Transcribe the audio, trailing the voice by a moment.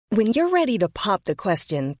When you're ready to pop the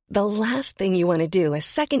question, the last thing you want to do is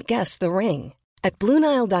second-guess the ring. At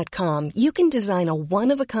BlueNile.com, you can design a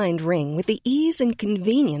one-of-a-kind ring with the ease and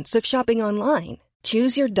convenience of shopping online.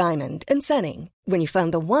 Choose your diamond and setting. When you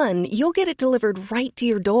find the one, you'll get it delivered right to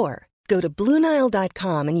your door. Go to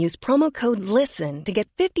BlueNile.com and use promo code LISTEN to get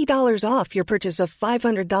 $50 off your purchase of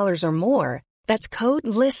 $500 or more. That's code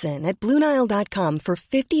LISTEN at BlueNile.com for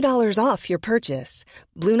 $50 off your purchase.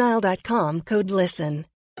 BlueNile.com, code LISTEN.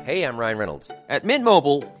 Hey, I'm Ryan Reynolds. At Mint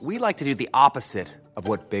Mobile, we like to do the opposite of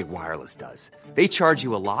what Big Wireless does. They charge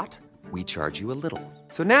you a lot, we charge you a little.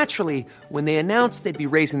 So naturally, when they announced they'd be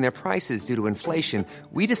raising their prices due to inflation,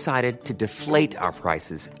 we decided to deflate our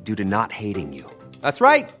prices due to not hating you. That's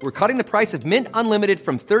right. We're cutting the price of Mint Unlimited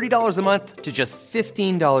from $30 a month to just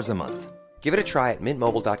 $15 a month. Give it a try at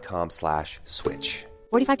mintmobile.com/switch.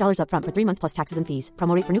 $45 up front for 3 months plus taxes and fees.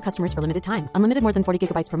 Promo rate for new customers for limited time. Unlimited more than 40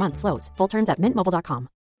 gigabytes per month. Slows full terms at mintmobile.com.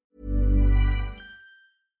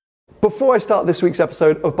 Before I start this week's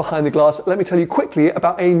episode of Behind the Glass, let me tell you quickly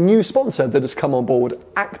about a new sponsor that has come on board,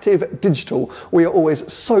 Active Digital. We are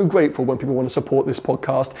always so grateful when people want to support this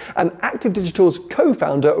podcast. And Active Digital's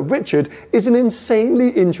co-founder, Richard, is an insanely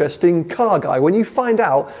interesting car guy. When you find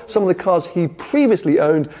out some of the cars he previously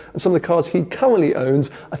owned and some of the cars he currently owns,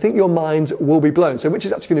 I think your minds will be blown. So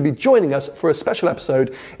Richard's actually going to be joining us for a special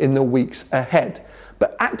episode in the weeks ahead.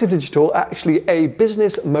 But Active Digital are actually a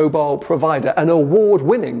business mobile provider, an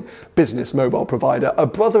award-winning business mobile provider, a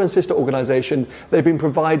brother and sister organization. They've been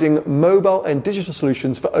providing mobile and digital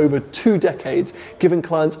solutions for over 2 decades, giving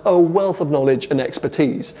clients a wealth of knowledge and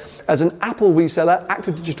expertise. As an Apple reseller,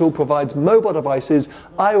 Active Digital provides mobile devices,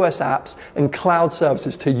 iOS apps, and cloud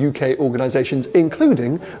services to UK organizations,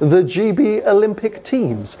 including the GB Olympic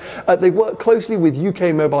teams. They work closely with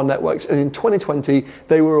UK mobile networks, and in 2020,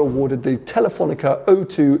 they were awarded the Telefonica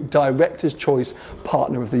O2 Director's Choice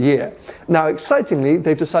Partner of the Year. Now, excitingly,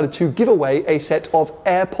 they've decided to give away a set of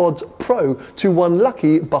AirPods Pro to one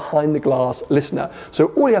lucky Behind the Glass listener.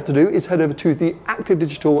 So all you have to do is head over to the Active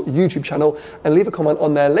Digital YouTube channel and leave a comment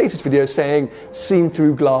on their latest video saying, "Seen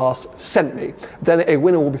Through Glass sent me." Then a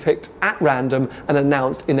winner will be picked at random and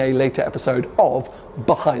announced in a later episode of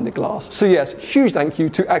Behind the Glass. So yes, huge thank you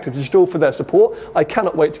to Active Digital for their support. I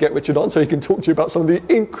cannot wait to get Richard on so he can talk to you about some of the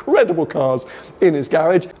incredible cars in his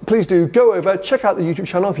garage. Please do go over, check out the YouTube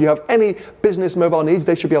channel. If you have any business mobile needs,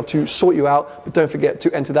 they should be able to sort you out. But don't forget to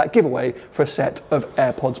enter that giveaway for a set of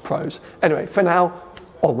AirPods Pros. Anyway, for now,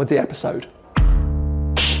 on with the episode.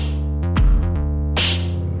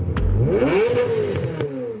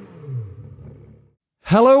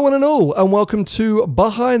 Hello one and all, and welcome to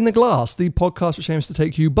Behind the Glass, the podcast which aims to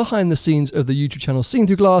take you behind the scenes of the YouTube channel Seen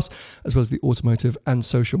Through Glass, as well as the automotive and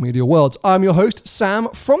social media worlds. I'm your host, Sam,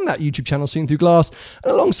 from that YouTube channel Seen Through Glass,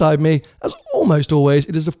 and alongside me, as almost always,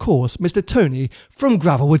 it is of course Mr. Tony from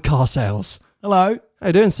Gravelwood Car Sales. Hello. How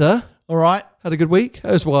you doing, sir? All right. Had a good week?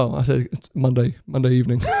 As well, I said it's Monday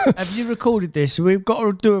evening. Have you recorded this? We've got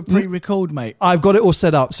to do a pre-record, mate. I've got it all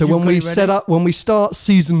set up. So when we start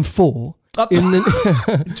season 4, in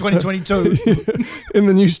 2022 in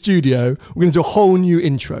the new studio, we're going to do a whole new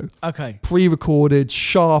intro. Okay. Pre-recorded,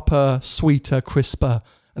 sharper, sweeter, crisper,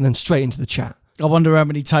 and then straight into the chat. I wonder how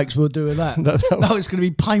many takes we'll do of that. No, it's going to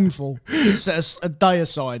be painful. Set a day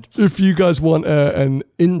aside. If you guys want an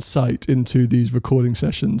insight into these recording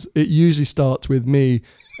sessions, it usually starts with me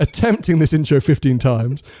attempting this intro 15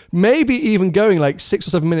 times, maybe even going like 6 or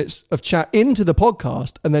 7 minutes of chat into the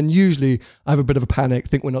podcast, and then usually I have a bit of a panic,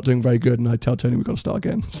 think we're not doing very good, and I tell Tony we've got to start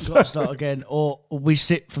again. We've got to start again, or we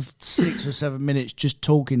sit for 6 or 7 minutes just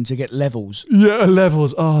talking to get levels. Yeah,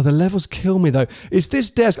 levels. Oh, the levels kill me though. It's this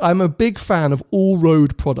desk. I'm a big fan of all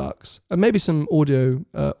Rode products, and maybe some audio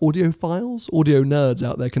files, audio nerds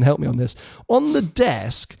out there can help me on this. On the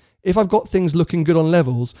desk, if I've got things looking good on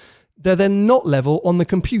levels, they're then not level on the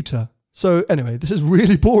computer. So anyway, this is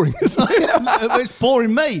really boring, isn't it? It's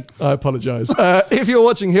boring me. I apologise. If you're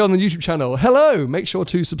watching here on the YouTube channel, hello. Make sure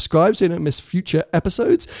to subscribe so you don't miss future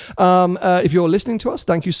episodes. If you're listening to us,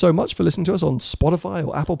 thank you so much for listening to us on Spotify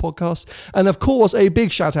or Apple Podcasts. And of course, a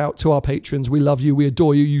big shout out to our patrons. We love you. We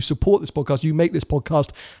adore you. You support this podcast. You make this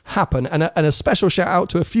podcast happen. And a special shout out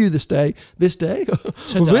to a few this day. This day in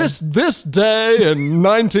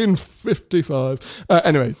 1955.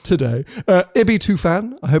 Anyway, today. Ibby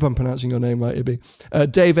Tufan. I hope I'm pronouncing your name right,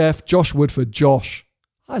 Ibby. Dave F, Josh Woodford, Josh.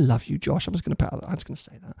 I love you, Josh. I'm just going to pat that. I'm just going to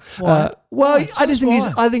say that.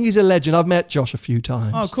 I think he's a legend. I've met Josh a few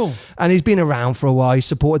times. Oh, cool. And he's been around for a while. He's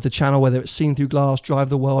supported the channel, whether it's Seen Through Glass, Drive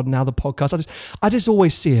the World, now the podcast. I just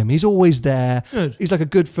always see him. He's always there. Good. He's like a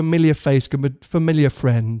good familiar face, good familiar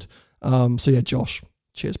friend. So yeah, Josh.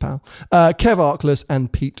 Cheers, pal. Kev Arkless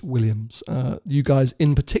and Pete Williams. You guys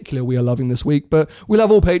in particular, we are loving this week, but we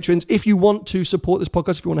love all patrons. If you want to support this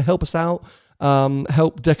podcast, if you want to help us out,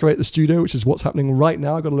 help decorate the studio, which is what's happening right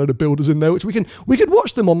now. I've got a load of builders in there, which we could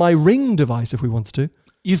watch them on my Ring device if we wanted to.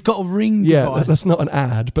 You've got a Ring device? Yeah, that's not an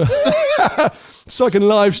ad, but so I can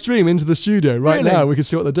live stream into the studio right now. We can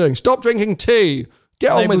see what they're doing. Stop drinking tea.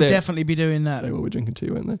 Get on with it. They will definitely be doing that. They will be drinking tea,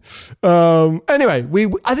 won't they? Anyway,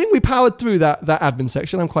 I think we powered through that admin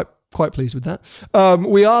section. I'm quite pleased with that.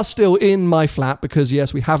 We are still in my flat because,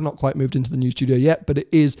 yes, we have not quite moved into the new studio yet, but it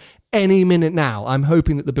is any minute now. I'm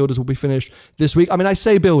hoping that the builders will be finished this week. I mean, I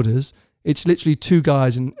say builders. It's literally 2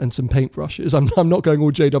 guys and some paintbrushes. I'm not going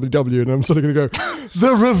all JWW and I'm sort of going to go,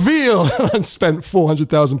 the reveal, and spent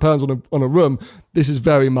 £400,000 on a room. This is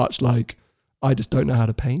very much like, I just don't know how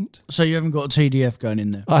to paint. So you haven't got a TDF going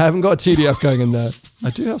in there? I haven't got a TDF going in there.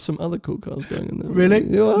 I do have some other cool cars going in there. Really?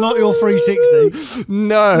 Not your 360?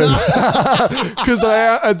 No. Because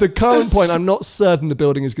at the current point, I'm not certain the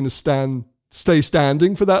building is going to stay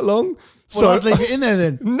standing for that long. So I'd leave it in there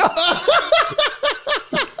then. No.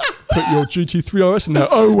 Put your GT3 RS in there.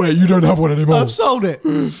 Oh, wait, you don't have one anymore. I've sold it.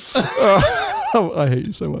 I hate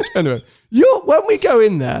you so much. Anyway, when we go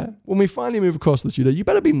in there, when we finally move across the studio, you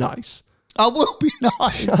better be nice. I will be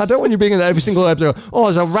nice. I don't want you being in there every single episode. Oh,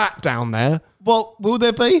 there's a rat down there. Well, will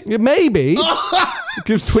there be? Yeah, maybe.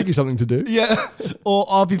 Gives Twiggy something to do. Yeah. Or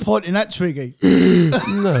I'll be pointing at Twiggy.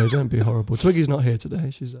 No, don't be horrible. Twiggy's not here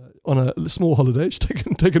today. She's on a small holiday. She's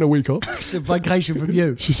taking a week off. It's a vacation from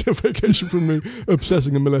you. She's a vacation from me,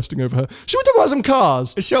 obsessing and molesting over her. Should we talk about some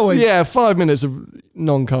cars? Shall we? Yeah, 5 minutes of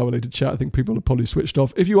non-car related chat. I think people have probably switched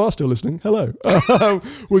off. If you are still listening, hello.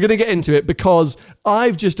 We're going to get into it because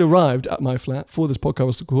I've just arrived at my flat for this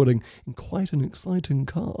podcast recording in quite an exciting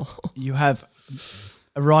car. You have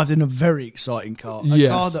arrived in a very exciting car. Yes.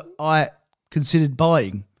 A car that I considered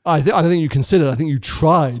buying. I don't think you considered. I think you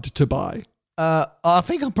tried to buy. I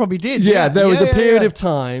think I probably did. Yeah, there was a period of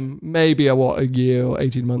time, maybe a year or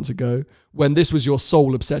 18 months ago, when this was your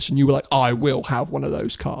sole obsession. You were like, I will have one of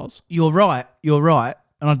those cars. You're right.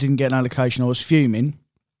 And I didn't get an allocation. I was fuming.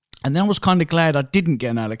 And then I was kind of glad I didn't get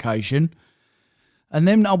an allocation. And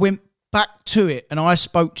then I went back to it and I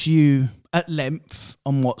spoke to you at length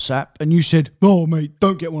on WhatsApp and you said, oh, mate,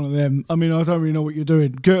 don't get one of them. I mean, I don't really know what you're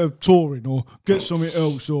doing. Get a Touring or get something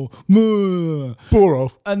else or... Bore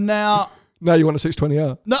off. And now you want a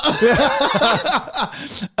 620R. No.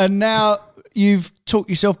 And now you've talked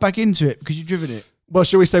yourself back into it because you've driven it. Well,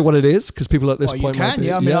 shall we say what it is? Because people at this point you can,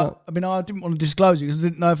 yeah. I didn't want to disclose it because I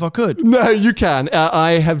didn't know if I could. No, you can.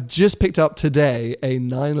 I have just picked up today a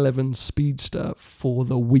 911 Speedster for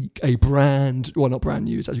the week. Not brand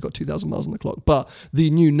new. It's actually got 2,000 miles on the clock. But the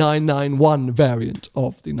new 991 variant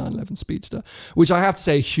of the 911 Speedster, which I have to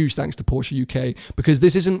say, huge thanks to Porsche UK, because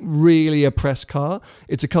this isn't really a press car.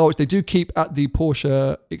 It's a car which they do keep at the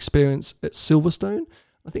Porsche Experience at Silverstone.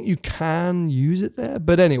 I think you can use it there.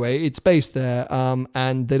 But anyway, it's based there,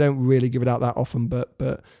 and they don't really give it out that often,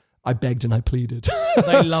 but I begged and I pleaded.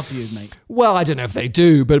 They love you, mate. Well, I don't know if they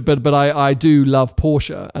do, but I do love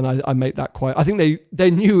Porsche, and I make that quite... I think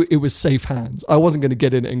they knew it was safe hands. I wasn't going to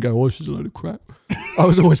get in it and go, oh, this is a load of crap. I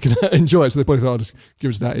was always going to enjoy it, so they probably thought, I'll just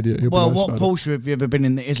give it to that idiot. Well, what Porsche have you ever been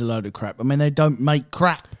in that is a load of crap? I mean, they don't make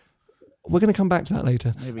crap. We're going to come back to that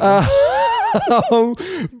later. There we go.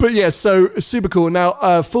 But yeah, so super cool.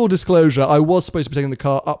 Now, full disclosure, I was supposed to be taking the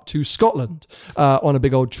car up to Scotland on a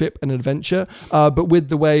big old trip and adventure, but with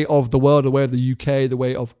the way of the world, the way of the UK, the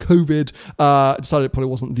way of COVID, I decided it probably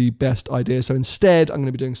wasn't the best idea. So instead, I'm going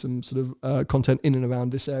to be doing some sort of content in and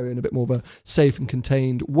around this area in a bit more of a safe and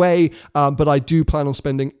contained way, but I do plan on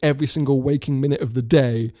spending every single waking minute of the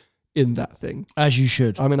day in that thing. As you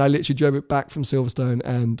should. I mean, I literally drove it back from Silverstone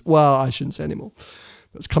and, well, I shouldn't say anymore.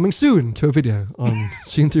 That's coming soon to a video on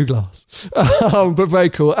Seen Through Glass. But very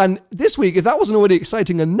cool. And this week, if that wasn't already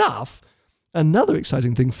exciting enough, another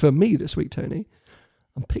exciting thing for me this week, Tony,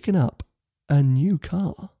 I'm picking up a new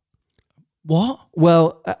car. What?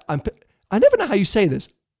 Well, I never know how you say this.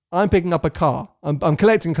 I'm picking up a car. I'm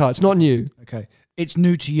collecting a car. It's not new. Okay. It's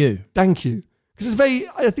new to you. Thank you. Because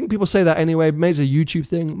I think people say that anyway. Maybe it's a YouTube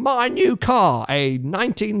thing. My new car, a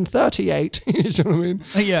 1938. You know what I mean?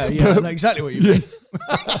 Yeah, I know exactly what you mean.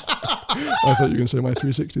 I thought you were going to say my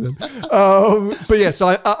 360 then. But yeah, so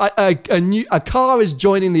a car is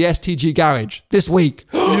joining the STG garage this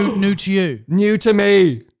week. New to you. New to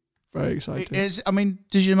me. Very exciting.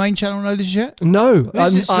 Does your main channel know this yet? No.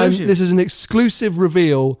 This is an exclusive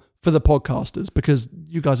reveal for the podcasters because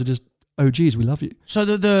you guys are just OGs. We love you. So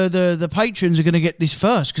the patrons are going to get this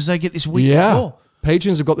first because they get this week before.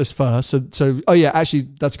 Patrons have got this first. So oh yeah, actually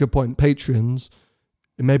that's a good point. Patrons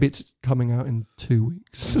Maybe it's coming out in 2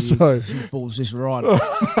 weeks. So balls this right.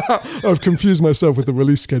 I've confused myself with the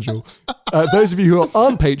release schedule. Those of you who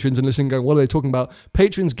aren't patrons and listening going, what are they talking about?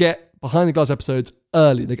 Patrons get Behind the Glass episodes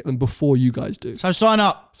early. They get them before you guys do. So sign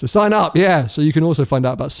up. Yeah. So you can also find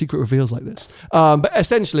out about secret reveals like this. But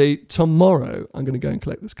essentially, tomorrow, I'm going to go and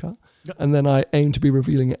collect this car. And then I aim to be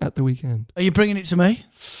revealing it at the weekend. Are you bringing it to me?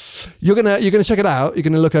 You're gonna check it out. You're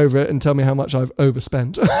gonna look over it and tell me how much I've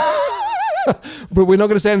overspent. But we're not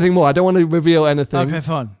going to say anything more. I don't want to reveal anything. Okay,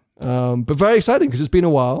 fine. But very exciting because it's been a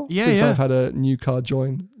while since yeah. I've had a new car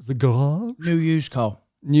join the garage. New used car.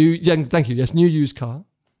 Thank you. Yes, new used car.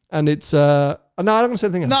 And it's no, I don't want to say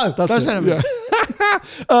anything else. No, don't say anything.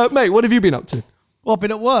 Yeah. Mate, what have you been up to? Well, I've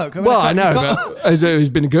been at work. I know. But it's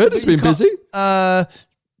been good. It's been busy.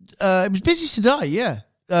 It was busy today. Yeah.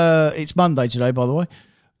 It's Monday today, by the way.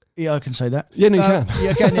 Yeah, I can say that. Yeah, no, you can. Yeah,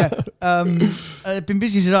 I can, yeah. Been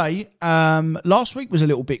busy today. Last week was a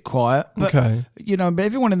little bit quiet. But, but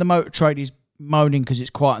everyone in the motor trade is moaning because it's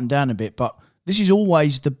quieting down a bit. But this is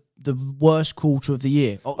always the worst quarter of the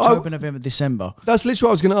year. October, November, December. That's literally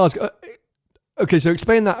what I was going to ask. Okay, so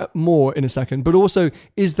explain that more in a second. But also,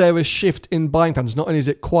 is there a shift in buying patterns? Not only is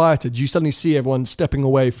it quieter, do you suddenly see everyone stepping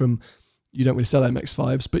away from, you don't really sell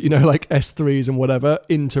MX-5s, but like S3s and whatever,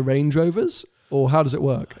 into Range Rovers? Or how does it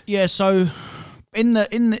work? Yeah, so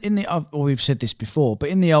we've said this before, but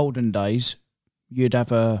in the olden days, you'd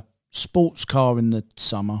have a sports car in the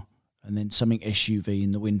summer and then something SUV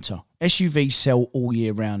in the winter. SUVs sell all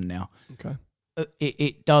year round now. Okay.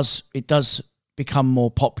 It does become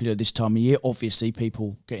more popular this time of year. Obviously,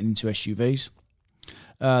 people getting into SUVs.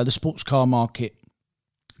 The sports car market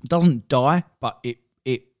doesn't die, but it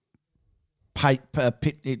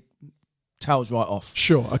tails right off.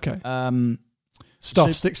 Sure. Okay.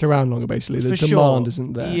 Stuff sticks around longer, basically. The demand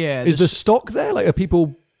isn't there. Yeah. Is the stock there? Like, are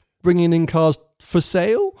people bringing in cars for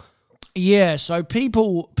sale? Yeah. So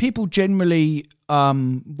people generally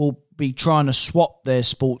will be trying to swap their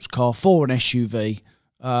sports car for an SUV,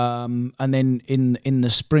 and then in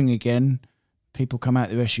the spring again, people come out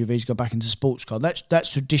their SUVs, go back into sports car.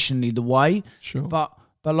 That's traditionally the way. Sure. But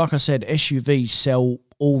like I said, SUVs sell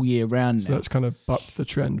all year round now. So that's kind of bucked the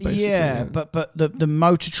trend, basically. Yeah. But the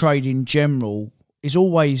motor trade in general is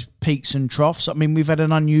always peaks and troughs. I mean, we've had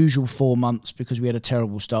an unusual 4 months because we had a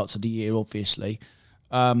terrible start to the year, obviously.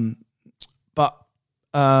 But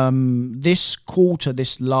this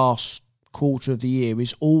last quarter of the year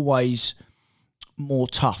is always more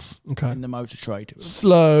tough in the motor trade.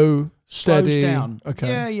 Slow, steady. Slows down.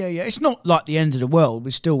 Okay. Yeah. It's not like the end of the world.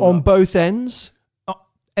 We're still... On both ends?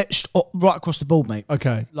 It's right across the board, mate.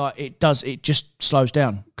 Okay. Like, it just slows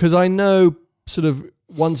down. Because I know sort of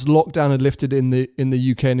once lockdown had lifted in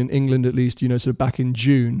the UK and in England at least, sort of back in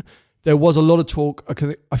June, there was a lot of talk,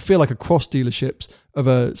 I feel like across dealerships, of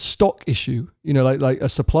a stock issue, like a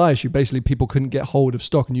supply issue. Basically, people couldn't get hold of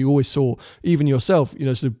stock, and you always saw, even yourself,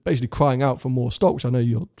 sort of basically crying out for more stock, which I know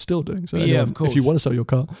you're still doing. So yeah, of course. If you want to sell your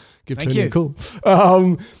car, give Tony a call.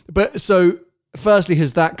 But so, firstly,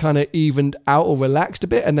 has that kind of evened out or relaxed a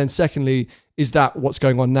bit? And then secondly, is that what's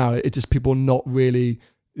going on now? It's just people not really...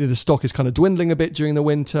 The stock is kind of dwindling a bit during the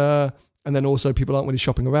winter, and then also people aren't really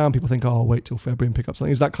shopping around. People think, I'll wait till February and pick up something.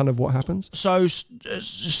 Is that kind of what happens? So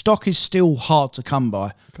stock is still hard to come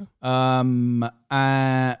by,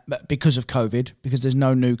 because of COVID, because there's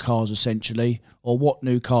no new cars essentially, or what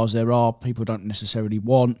new cars there are, people don't necessarily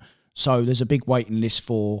want. So there's a big waiting list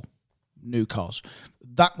for new cars.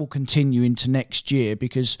 That will continue into next year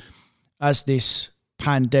because as this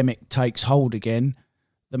pandemic takes hold again,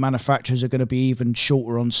 the manufacturers are going to be even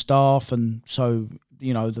shorter on staff, and so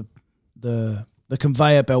the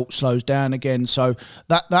conveyor belt slows down again. So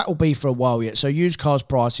that will be for a while yet. So used cars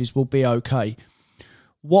prices will be okay.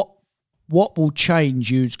 What will change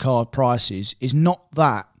used car prices is not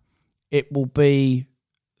that. It will be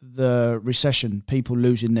the recession, people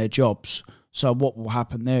losing their jobs. So what will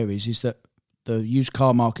happen there is that the used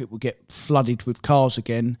car market will get flooded with cars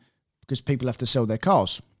again because people have to sell their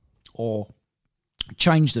cars or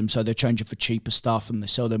change them, so they're changing for cheaper stuff and they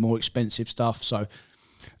sell their more expensive stuff. So,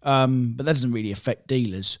 but that doesn't really affect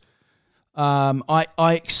dealers. I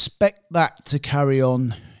expect that to carry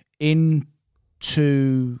on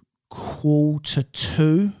into quarter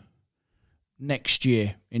 2 next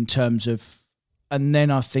year in terms of, and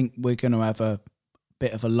then I think we're going to have a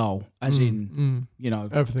bit of a lull, as in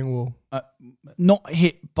everything will not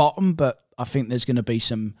hit bottom, but I think there's going to be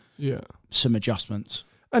some adjustments.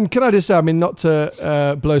 And can I just say, I mean, not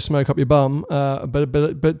to blow smoke up your bum,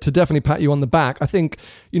 but to definitely pat you on the back. I think,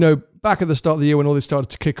 back at the start of the year when all this started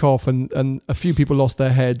to kick off and a few people lost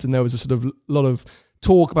their heads and there was a sort of lot of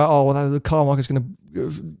talk about, oh, well, the car market's going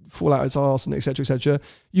to fall out its arse and et cetera,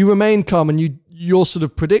 you remained calm, and your sort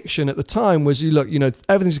of prediction at the time was,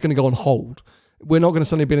 everything's going to go on hold. We're not going to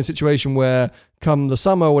suddenly be in a situation where come the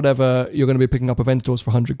summer or whatever, you're going to be picking up Aventadors for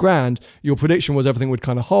 100 grand. Your prediction was everything would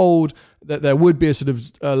kind of hold, that there would be a sort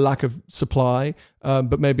of lack of supply,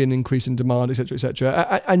 but maybe an increase in demand, et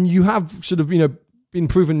cetera. And you have sort of, been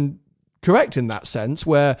proven correct in that sense,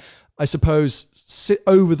 where I suppose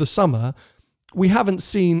over the summer, we haven't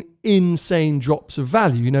seen insane drops of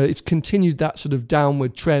value. It's continued that sort of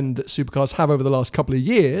downward trend that supercars have over the last couple of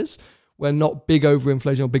years, where not big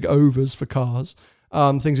overinflation or big overs for cars.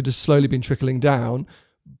 Things have just slowly been trickling down.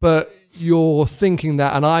 But you're thinking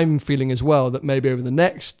that, and I'm feeling as well, that maybe over the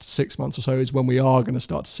next 6 months or so is when we are going to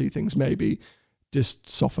start to see things maybe just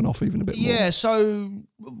soften off even a bit more. Yeah, so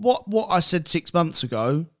what I said 6 months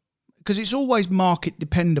ago, because it's always market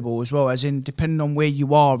dependable as well, as in depending on where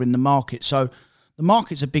you are in the market. So the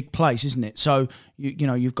market's a big place, isn't it? So,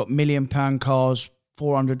 you've got £1 million cars,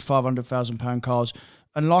 400, 500,000 pound cars.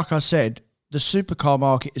 And like I said, the supercar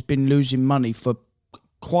market has been losing money for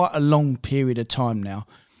quite a long period of time now.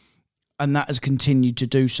 And that has continued to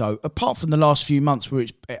do so, apart from the last few months where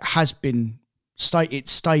it has been,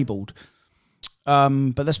 it's stabled.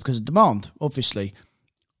 But that's because of demand, obviously.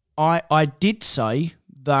 I did say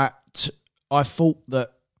that I thought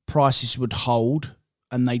that prices would hold,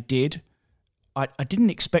 and they did. I didn't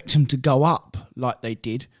expect them to go up like they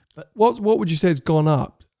did. But what would you say has gone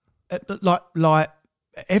up? Like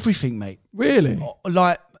everything, mate. Really?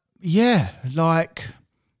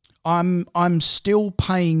 I'm still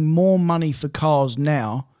paying more money for cars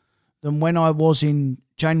now than when I was in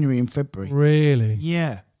January and February. Really?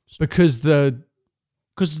 Yeah. Because the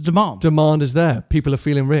demand is there. People are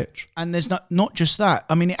feeling rich. And there's not just that.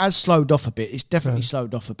 I mean, it has slowed off a bit. It's definitely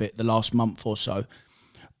slowed off a bit the last month or so.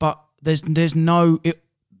 But there's no...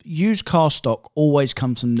 used car stock always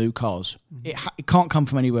comes from new cars. Mm-hmm. It can't come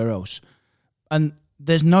from anywhere else. And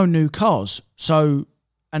there's no new cars. So,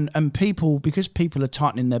 and people, because people are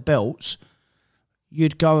tightening their belts,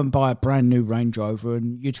 you'd go and buy a brand new Range Rover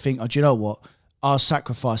and you'd think, oh, do you know what? I'll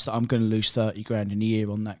sacrifice that I'm going to lose 30 grand in a year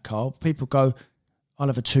on that car. People go, I'll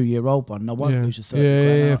have a 2-year-old one and I won't lose a 30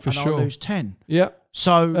 grand. For sure. I'll lose 10. Yeah.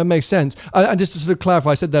 So that makes sense. And just to sort of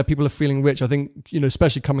clarify, I said there people are feeling rich. I think,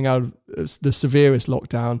 especially coming out of the severest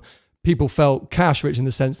lockdown, people felt cash rich in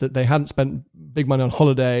the sense that they hadn't spent big money on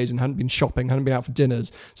holidays and hadn't been shopping, hadn't been out for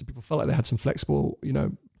dinners. So people felt like they had some flexible,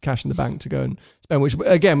 cash in the bank to go and spend, which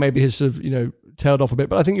again, maybe has sort of, tailed off a bit.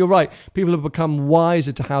 But I think you're right. People have become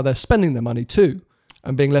wiser to how they're spending their money too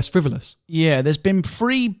and being less frivolous. Yeah, there's been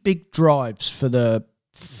 3 big drives for the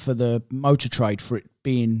motor trade for it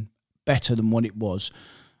being better than what it was.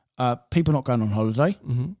 People not going on holiday,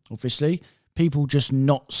 obviously. People just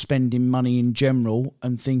not spending money in general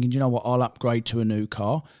and thinking, you know what, I'll upgrade to a new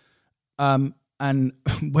car. And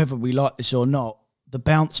whether we like this or not, the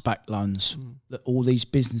bounce back loans that all these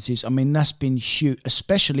businesses, I mean, that's been huge,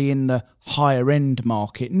 especially in the higher end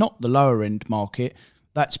market, not the lower end market.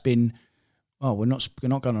 That's been, we're not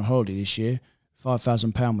going on holiday this year.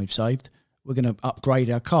 £5,000 we've saved. We're going to upgrade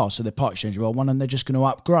our car. So they're part exchange one and they're just going to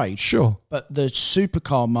upgrade. Sure. But the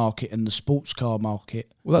supercar market and the sports car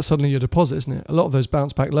market. Well, that's suddenly your deposit, isn't it? A lot of those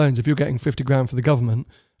bounce back loans, if you're getting 50 grand for the government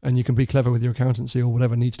and you can be clever with your accountancy or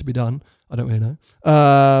whatever needs to be done, I don't really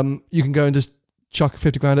know, you can go and just chuck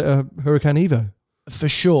 50 grand at a Huracan Evo. For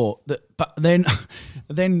sure. But then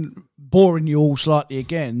boring you all slightly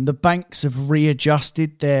again, the banks have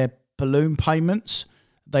readjusted their balloon payments.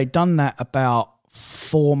 They've done that about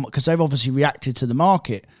because they've obviously reacted to the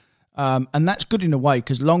market. And that's good in a way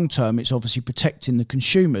because long term it's obviously protecting the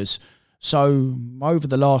consumers. So over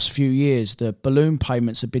the last few years, the balloon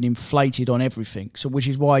payments have been inflated on everything. So which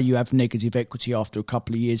is why you have negative equity after a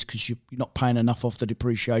couple of years because you're not paying enough off the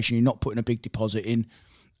depreciation, you're not putting a big deposit in,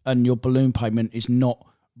 and your balloon payment is not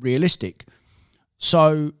realistic.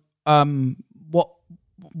 So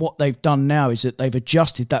what they've done now is that they've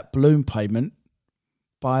adjusted that balloon payment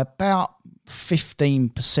by about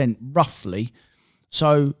 15% roughly.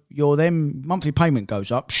 So your then monthly payment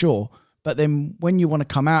goes up, sure, but then when you want to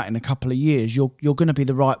come out in a couple of years, you're going to be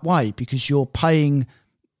the right way because you're paying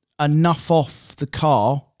enough off the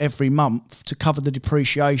car every month to cover the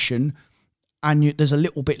depreciation, and there's a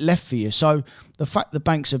little bit left for you. So the fact the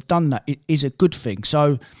banks have done that is a good thing.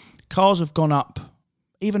 So cars have gone up,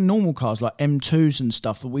 even normal cars like M2s and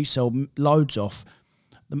stuff that we sell loads of.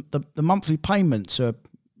 The monthly payments are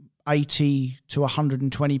 £80 to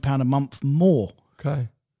 £120 a month more. Okay.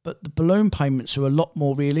 but the balloon payments are a lot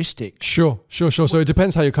more realistic. Sure. So it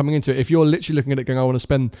depends how you're coming into it. If you're literally looking at it going, I want to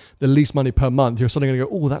spend the least money per month, you're suddenly going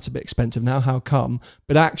to go, oh, that's a bit expensive now. How come?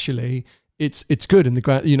 But actually, it's good in the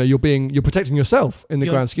grand. You're protecting yourself in the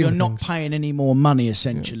grand scheme of things. You're not paying any more money.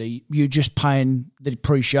 Essentially, you're just paying the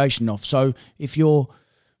depreciation off. So if you're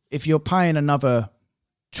paying another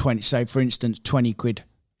 20, say for instance, 20 quid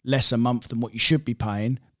less a month than what you should be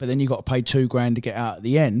paying, but then you've got to pay $2,000 to get out at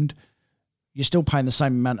the end, you're still paying the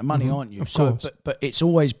same amount of money, aren't you? Of course. But it's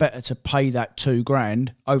always better to pay that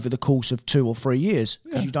 $2,000 over the course of 2 or 3 years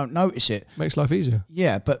because you don't notice it. Makes life easier.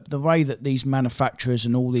 Yeah, but the way that these manufacturers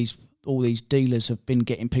and all these dealers have been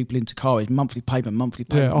getting people into cars, monthly payment.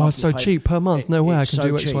 Yeah, it's so cheap per month. No way I can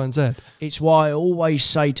do X, Y, and Z. It's why I always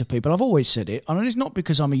say to people, I've always said it, and it's not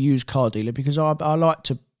because I'm a used car dealer, because I like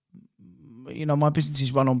to, my business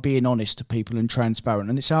is run on being honest to people and transparent,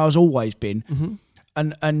 and it's how it's always been. Mm-hmm.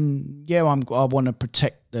 And yeah, I want to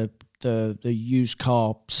protect the used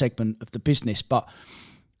car segment of the business, but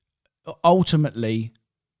ultimately,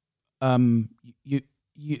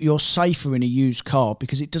 you're safer in a used car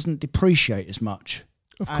because it doesn't depreciate as much.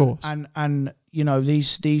 Of course. And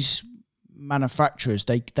these manufacturers,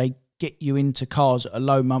 they get you into cars at a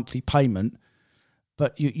low monthly payment,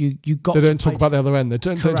 but you got. They don't talk about the other end. They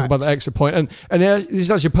don't talk about the exit point. And this is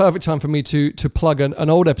actually a perfect time for me to plug an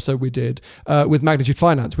old episode we did with Magnitude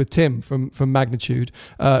Finance with Tim from Magnitude,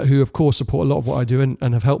 who of course support a lot of what I do and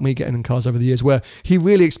have helped me get in cars over the years, where he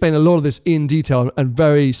really explained a lot of this in detail and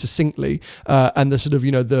very succinctly, and the sort of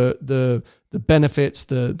the benefits,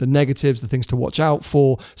 the negatives, the things to watch out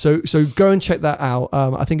for. So go and check that out.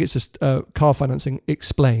 I think it's just car financing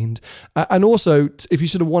explained. And also, if you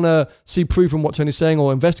sort of want to see proof from what Tony's saying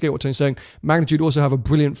or investigate what Tony's saying, Magnitude also have a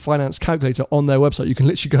brilliant finance calculator on their website. You can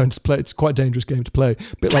literally go and play. It's quite a dangerous game to play.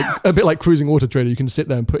 A bit like Cruising Auto Trader. You can sit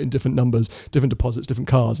there and put in different numbers, different deposits, different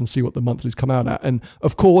cars, and see what the monthlies come out at. And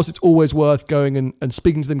of course, it's always worth going and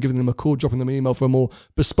speaking to them, giving them a call, dropping them an email for a more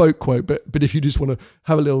bespoke quote. But if you just want to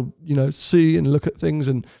have a little, see and look at things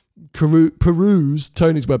and peruse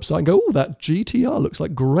Tony's website and go, oh, that GTR looks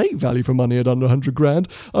like great value for money at under 100 grand.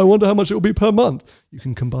 I wonder how much it will be per month. You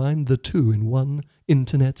can combine the two in one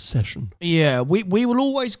internet session. Yeah, we will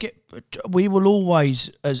always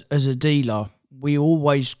as a dealer, we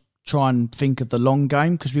always try and think of the long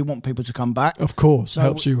game because we want people to come back. Of course, so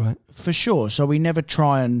helps you, right? For sure. So we've never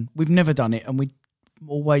done it, and we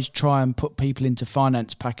always try and put people into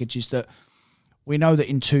finance packages that we know that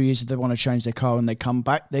in 2 years, if they want to change their car and they come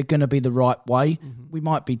back, they're going to be the right way. Mm-hmm. We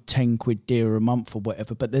might be 10 quid dearer a month or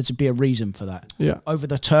whatever, but there's to be a reason for that. Yeah. Over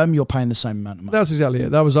the term, you're paying the same amount of money. That's exactly it.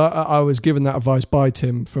 That was I was given that advice by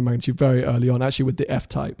Tim from Magnitude very early on, actually with the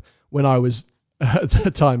F-Type, when I was at the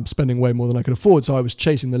time spending way more than I could afford. So I was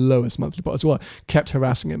chasing the lowest monthly pot as well. Kept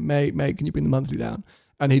harassing him, mate, can you bring the monthly down?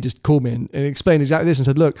 And he just called me and explained exactly this and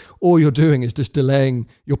said, look, all you're doing is just delaying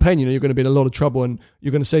your pain. You're going to be in a lot of trouble and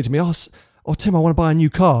you're going to say to me, oh, Tim, I want to buy a new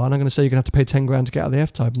car. And I'm going to say you're going to have to pay 10 grand to get out of the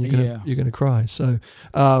F-Type and you're going to cry. So,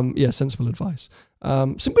 sensible advice.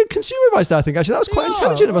 Some good consumer advice there, I think. Actually, that was quite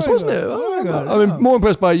intelligent of us, wasn't it? I mean, more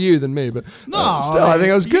impressed by you than me, but still, I think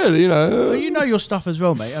it was good, You know your stuff as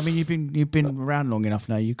well, mate. I mean, you've been around long enough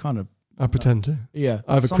now. You kind of... I pretend to. Yeah.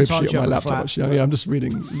 I have a crib sheet on my laptop, actually. Yeah, I'm just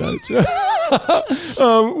reading notes.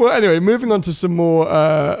 Well, anyway, moving on to some more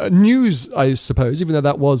news, I suppose, even though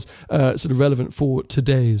that was sort of relevant for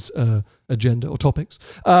today's agenda or topics.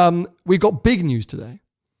 We got big news today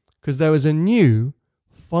because there was a new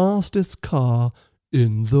fastest car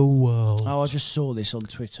in the world. Oh, I just saw this on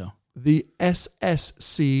Twitter. The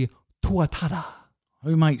SSC Tuatara.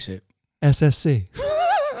 Who makes it? SSC.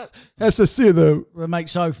 SSC, though. They make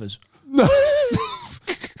sofas. No.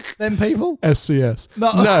 Them people? SCS.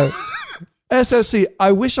 No. SSC.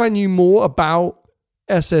 I wish I knew more about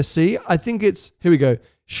SSC. I think it's, here we go,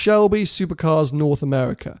 Shelby Supercars North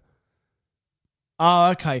America.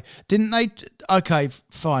 Oh, okay. Didn't they? Okay,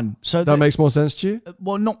 fine. So that makes more sense to you?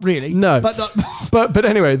 Well, not really. No. But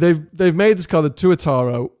anyway, they've made this car, the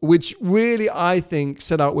Tuatara, which really, I think,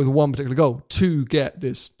 set out with one particular goal, to get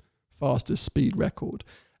this fastest speed record.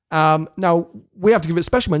 Now, we have to give it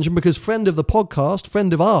special mention because friend of the podcast,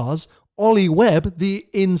 friend of ours, Ollie Webb, the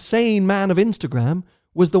insane man of Instagram,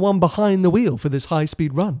 was the one behind the wheel for this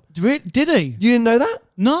high-speed run. Did he? You didn't know that?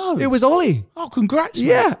 No. It was Ollie. Oh, congrats,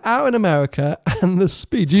 Yeah, man. out in America, and the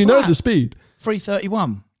speed. Do you know the speed?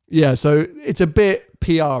 331. Yeah, so it's a bit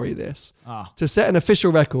PR-y, this. Ah. To set an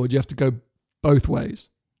official record, you have to go both ways.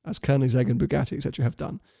 as Koenigsegg and Bugatti, etc. have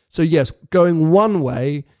done. So yes, going one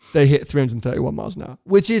way, they hit 331 miles an hour,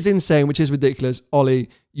 which is insane, which is ridiculous. Ollie,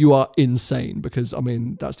 you are insane because, I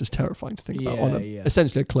mean, that's just terrifying to think about on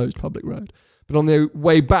essentially a closed public road. But on their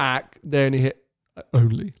way back, they only hit,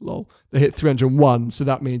 they hit 301. So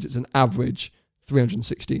that means it's an average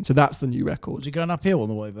 316. So that's the new record. Was he going uphill on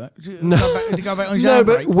the way back? Did he go back on his No,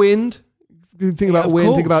 handbrake? but wind. Think about wind,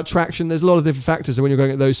 course. think about traction. There's a lot of different factors when you're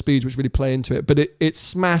going at those speeds which really play into it. But it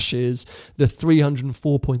smashes the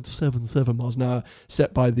 304.77 miles an hour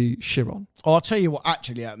set by the Chiron. Oh, I'll tell you what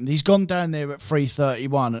actually happened. He's gone down there at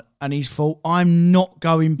 331 and he's thought, I'm not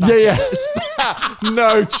going back. Yeah.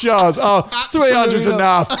 No chance. Oh, 300's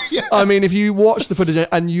enough. Yeah. I mean, if you watch the footage,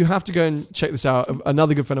 and you have to go and check this out,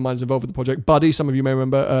 another good friend of mine is involved with the project, Buddy. Some of you may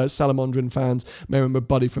remember, Salamandrin fans may remember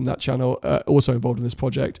Buddy from that channel, also involved in this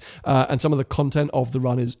project. And some of the content of the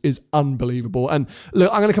run is unbelievable. And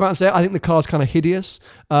look, I'm going to come out and say, I think the car's kind of hideous.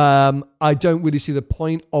 I don't really see the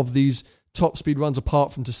point of these top speed runs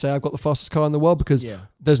apart from to say I've got the fastest car in the world, because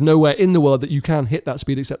there's nowhere in the world that you can hit that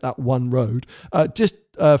speed except that one road. Just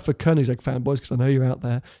for Koenigsegg fanboys, because I know you're out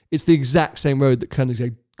there, it's the exact same road that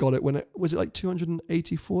Koenigsegg got it when it was like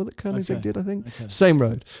 284 that Koenigsegg did, I think. Same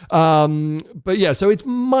road. But yeah, so it's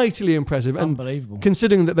mightily impressive. Unbelievable. And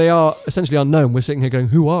considering that they are essentially unknown, we're sitting here going,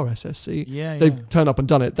 who are SSC? They've turned up and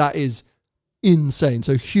done it. That is insane.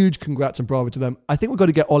 So huge congrats and bravo to them. I think we've got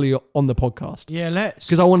to get Ollie on the podcast. Yeah, let's.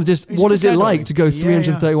 Because I want to just, what is it like to go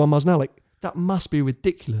 331 miles an hour? Like, that must be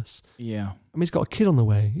ridiculous. Yeah. I mean, he's got a kid on the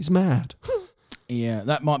way. He's mad. Yeah,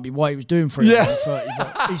 that might be why he was doing 330.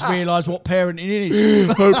 But he's realised what parenting it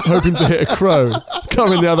is. Hoping to hit a crow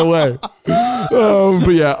coming the other way.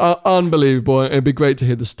 But yeah, unbelievable. It'd be great to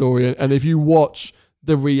hear the story. And if you watch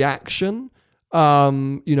the reaction,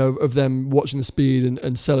 of them watching the speed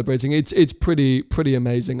and celebrating, it's pretty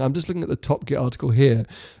amazing. I'm just looking at the Top Gear article here,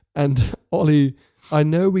 and Ollie, I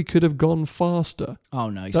know we could have gone faster. Oh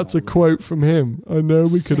no, that's a quote from him. I know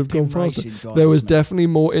we could have gone faster. There was definitely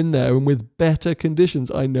more in there, and with better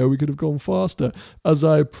conditions, I know we could have gone faster. As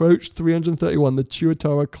I approached 331, the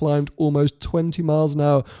Tuatara climbed almost 20 miles an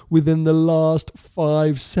hour within the last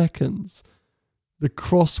 5 seconds. The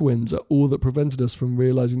crosswinds are all that prevented us from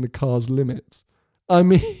realising the car's limits. I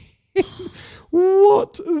mean,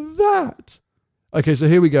 what that? Okay, so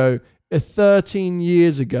here we go. 13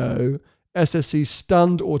 years ago, SSC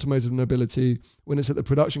stunned automotive nobility when it set the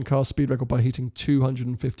production car speed record by hitting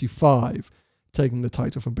 255, taking the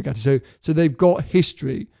title from Bugatti. So they've got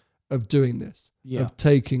history of doing this, of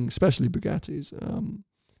taking, especially Bugatti's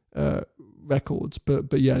records,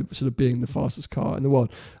 but yeah, sort of being the fastest car in the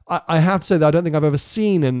world. I have to say that I don't think I've ever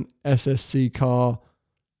seen an SSC car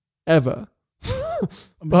ever. Do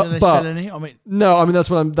they sell any? I mean, no. I mean,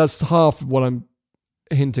 that's half of what I'm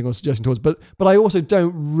hinting or suggesting towards. But I also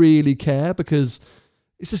don't really care, because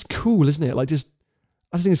it's just cool, isn't it? Like, I just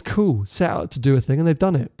think it's cool. Set out to do a thing and they've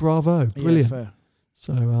done it. Bravo, brilliant. Yeah, fair.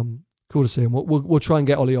 So cool to see him. We'll try and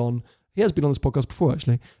get Ollie on. He has been on this podcast before,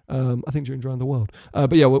 actually. I think during Around the World.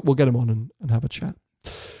 But yeah, we'll get him on and have a chat.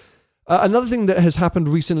 Another thing that has happened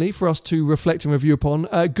recently for us to reflect and review upon,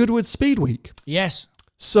 Goodwood Speed Week. Yes.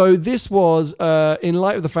 So this was in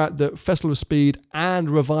light of the fact that Festival of Speed and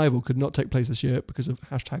Revival could not take place this year because of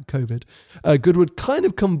 #COVID. Goodwood kind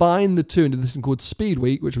of combined the two into this thing called Speed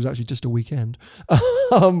Week, which was actually just a weekend,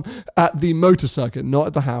 at the motor circuit, not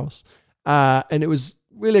at the house. And it was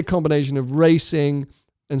really a combination of racing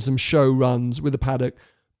and some show runs with the paddock,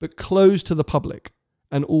 but closed to the public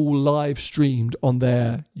and all live streamed on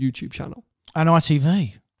their YouTube channel. And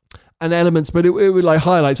ITV. And elements, but it would like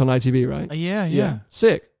highlights on ITV, right? Yeah.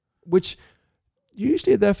 Sick. Which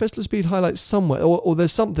usually their Festival of Speed highlights somewhere, or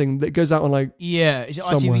there's something that goes out on like... Yeah, is it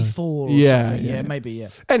somewhere. ITV4 or something? Yeah, maybe, yeah.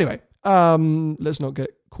 Anyway, let's not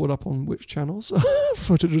get caught up on which channels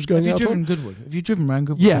footage is going out. Have you driven Goodwood? Have you driven around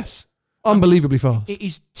Goodwood? Yes. Unbelievably fast. It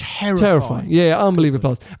is terrifying. Yeah, unbelievably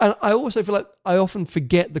fast. And I also feel like I often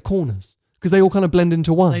forget the corners because they all kind of blend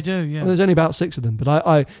into one. They do, yeah. And there's only about 6 of them, but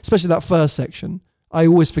I especially that first section, I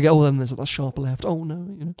always forget all of them. There's that sharp left. Oh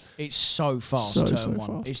no, It's so fast, turn one.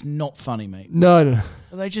 Fast. It's not funny, mate. No.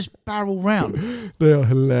 They just barrel round. They are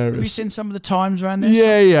hilarious. Have you seen some of the times around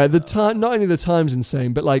there? Yeah. The time, not only the time's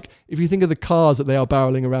insane, but like if you think of the cars that they are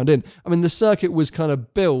barreling around in. I mean, the circuit was kind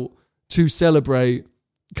of built to celebrate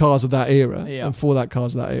cars of that era and for that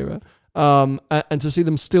cars of that era. And to see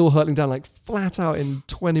them still hurtling down like flat out in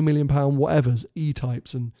 20 million pound whatevers,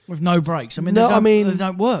 E-types and with no brakes. I mean, they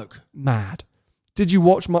don't work. Mad. Did you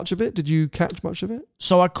watch much of it? Did you catch much of it?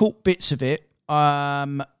 So I caught bits of it.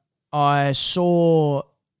 I saw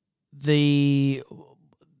the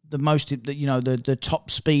most, the top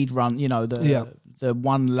speed run. the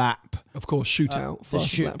 1 lap. Of course, shootout.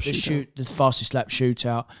 The fastest lap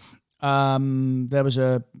shootout. There was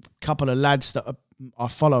a couple of lads that I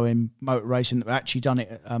follow in motor racing that have actually done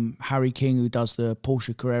it. Harry King, who does the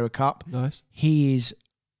Porsche Carrera Cup. Nice. He is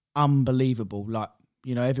unbelievable. Like,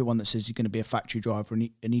 you know, everyone that says he's going to be a factory driver,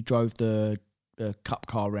 and he drove the Cup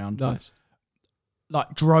car around. Nice.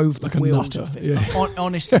 Like, drove the wheels off it. Yeah.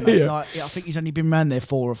 Honestly, mate, Yeah. like, I think he's only been around there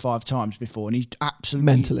 4 or 5 times before, and he's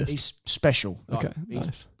absolutely Mentalist. He's special. Like, Okay, he's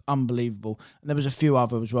nice. unbelievable. And there was a few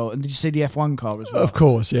other as well. And did you see the F1 car as well? Of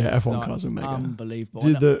course, yeah. F1 Like, cars are mega. unbelievable.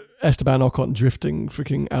 Did the Esteban Ocon drifting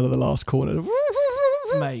freaking out of the last corner?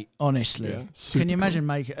 Mate, honestly, Yeah, super can you imagine?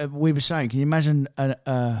 We were saying, can you imagine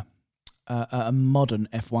a modern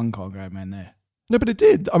F1 car going around there? No, but it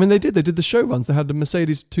did. I mean, they did. They did the show runs. They had the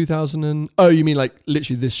Mercedes 2000 and... Oh, you mean like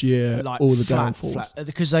literally this year, Like all the flat, downfalls?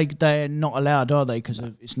 because they're not allowed, are they? Because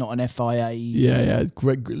it's not an FIA. Yeah.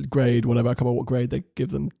 Grade, whatever. I can't remember what grade they give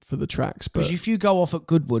them for the tracks. But Because if you go off at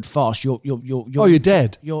Goodwood fast, you're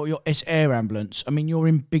dead. It's air ambulance. I mean, you're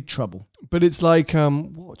in big trouble. But it's like,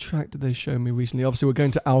 what track did they show me recently? Obviously, we're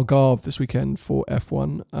going to Algarve this weekend for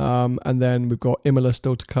F1. And then we've got Imola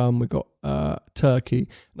still to come. We've got Turkey.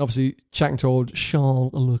 And obviously, chatting to old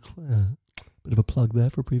Charles Leclerc. Bit of a plug there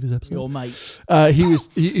for a previous episode. Your mate. He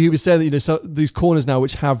was saying that, you know, so these corners now,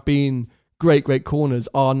 which have been great corners,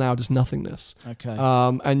 are now just nothingness. Okay.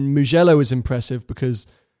 And Mugello was impressive because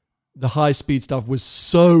the high speed stuff was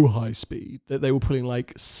so high speed that they were putting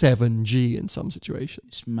like 7G in some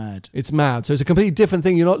situations. It's mad. So it's a completely different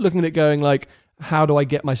thing. You're not looking at it going like, how do I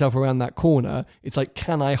get myself around that corner? It's like,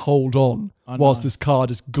 can I hold on whilst this car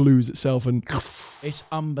just glues itself and... It's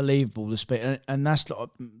unbelievable, the speed. And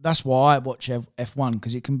that's why I watch F1,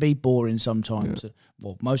 because it can be boring sometimes. Yeah.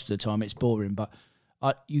 Well, most of the time it's boring, but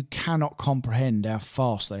you cannot comprehend how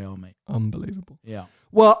fast they are, mate. Unbelievable. Yeah.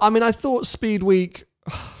 Well, I mean, I thought Speed Week...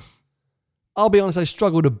 I'll be honest, I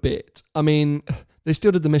struggled a bit. I mean, they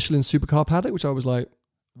still did the Michelin Supercar paddock, which I was like...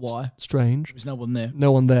 Why? Strange. There's no one there.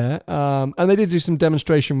 No one there. And they did do some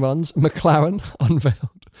demonstration runs. McLaren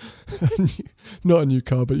unveiled, not a new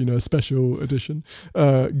car, but, you know, a special edition,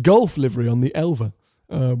 Golf livery on the Elva,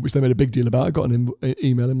 which they made a big deal about. I got an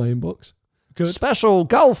email in my inbox. Good. Special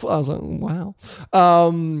Golf. I was like, wow.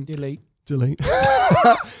 Delete.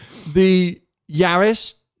 The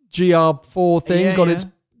Yaris GR4 thing got its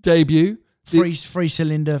debut. Free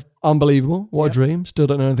cylinder. Unbelievable. What a dream. Still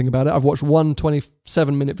don't know anything about it. I've watched one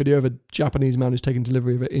 27-minute video of a Japanese man who's taking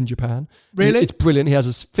delivery of it in Japan. Really? It's brilliant. He has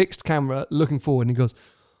a fixed camera looking forward and he goes,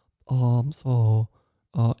 so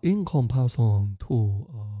in comparison to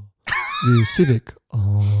the Civic,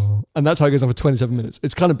 and that's how it goes on for 27 minutes.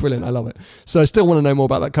 It's kind of brilliant. I love it. So I still want to know more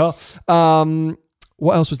about that car.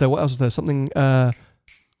 What else was there? Something... the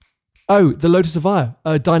Lotus Evija,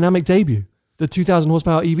 a dynamic debut. The 2,000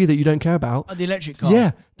 horsepower EV that you don't care about. The electric car?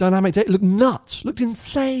 Yeah. Dynamic. Looked nuts. Looked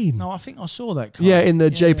insane. No, I think I saw that car. Yeah, in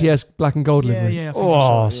the JPS black and gold livery. Yeah, I think I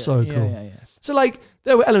saw it. So cool. Yeah. So like,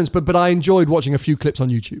 there were elements, but I enjoyed watching a few clips on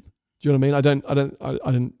YouTube. Do you know what I mean?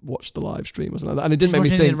 I didn't watch the live stream or something like that. And it didn't make me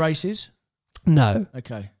think. Did you watch any of the races? No.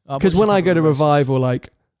 Okay. Because when I go to Revive or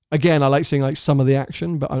like, again, I like seeing like some of the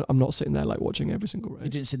action, but I'm not sitting there like watching every single race.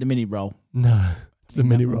 You didn't see the mini roll? No. The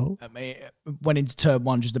mini roll. I mean, went into turn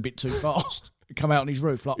 1 just a bit too fast. Come out on his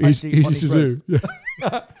roof. Like Easy to do.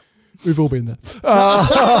 Yeah. We've all been there.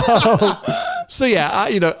 So yeah,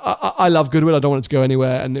 I love Goodwood. I don't want it to go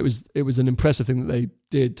anywhere. And it was an impressive thing that they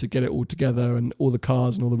did to get it all together and all the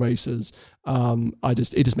cars and all the races.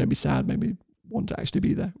 It just made me sad, made me want to actually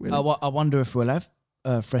be there. Really. I wonder if we'll have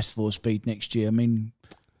Festival Speed next year. I mean...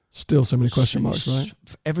 Still so many question marks, right?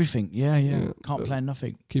 Everything, yeah. Can't plan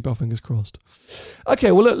nothing. Keep our fingers crossed.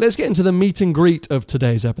 Okay, well, look, let's get into the meet and greet of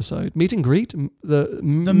today's episode. Meet and greet? The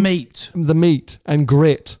meet. The meet and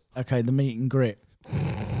grit. Okay, the meet and grit.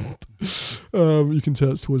 You can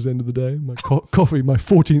tell it's towards the end of the day. My coffee, my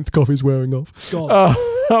 14th coffee's wearing off.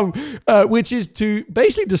 Which is to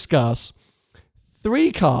basically discuss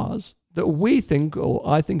 3 cars that we think, or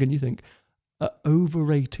I think and you think, are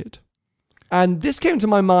overrated. And this came to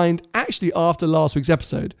my mind actually after last week's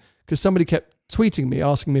episode because somebody kept tweeting me,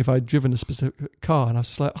 asking me if I'd driven a specific car. And I was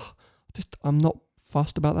just like, I'm not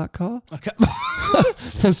fussed about that car. Okay.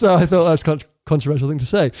 And so I thought that's a controversial thing to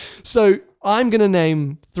say. So I'm going to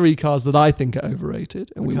name 3 cars that I think are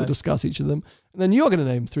overrated and we will discuss each of them. And then you're going to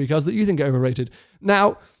name 3 cars that you think are overrated.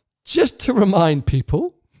 Now, just to remind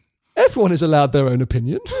people, everyone is allowed their own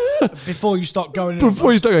opinion. Before you start going...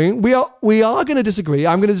 we are going to disagree.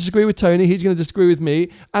 I'm going to disagree with Tony. He's going to disagree with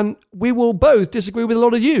me. And we will both disagree with a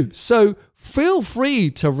lot of you. So feel free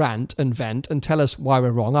to rant and vent and tell us why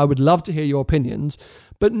we're wrong. I would love to hear your opinions,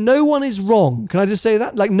 but no one is wrong. Can I just say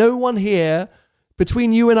that? Like, no one here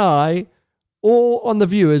between you and I or on the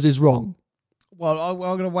viewers is wrong. Well, I'm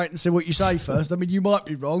going to wait and see what you say first. I mean, you might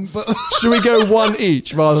be wrong, but... Should we go one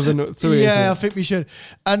each rather than three? Yeah, I think we should.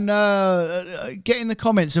 And get in the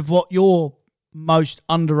comments of what your most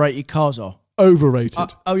underrated cars are. Overrated.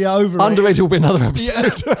 Overrated. Underrated will be another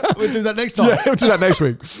episode. Yeah. We'll do that next time. Yeah, we'll do that next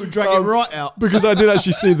week. We'll drag it right out. Because I did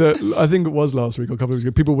actually see that, I think it was last week or a couple of weeks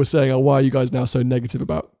ago, people were saying, why are you guys now so negative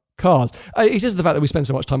about cars? It's just the fact that we spend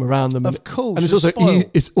so much time around them. Of course. And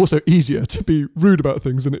it's also easier to be rude about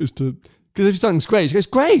things than it is to... Because if something's great, you go, it's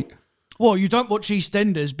great. Well, you don't watch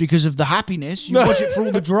EastEnders because of the happiness. You watch it for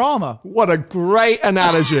all the drama. What a great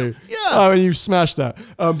analogy. Yeah. Oh, and you smashed that.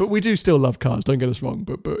 But we do still love cars, don't get us wrong.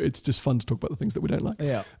 But it's just fun to talk about the things that we don't like.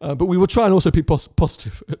 Yeah. But we will try and also be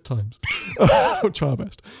positive at times. We'll try our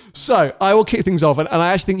best. So I will kick things off. And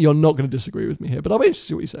I actually think you're not going to disagree with me here. But I'll be interested to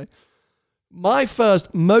see what you say. My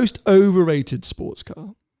first most overrated sports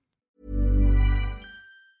car.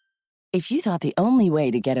 If you thought the only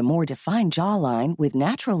way to get a more defined jawline with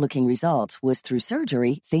natural-looking results was through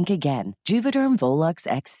surgery, think again. Juvederm Volux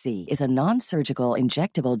XC is a non-surgical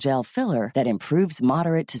injectable gel filler that improves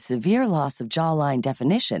moderate to severe loss of jawline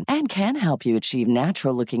definition and can help you achieve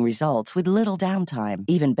natural-looking results with little downtime.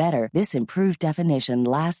 Even better, this improved definition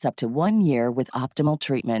lasts up to 1 year with optimal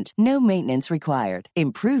treatment. No maintenance required.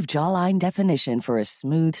 Improve jawline definition for a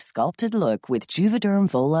smooth, sculpted look with Juvederm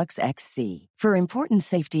Volux XC. For important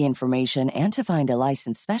safety information and to find a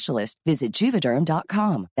licensed specialist, visit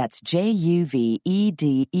Juvederm.com. That's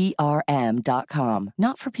Juvederm.com.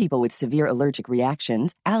 Not for people with severe allergic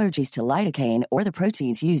reactions, allergies to lidocaine, or the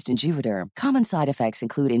proteins used in Juvederm. Common side effects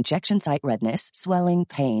include injection site redness, swelling,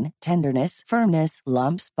 pain, tenderness, firmness,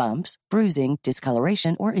 lumps, bumps, bruising,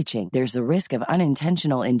 discoloration, or itching. There's a risk of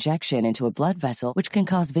unintentional injection into a blood vessel, which can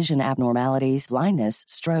cause vision abnormalities, blindness,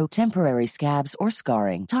 stroke, temporary scabs, or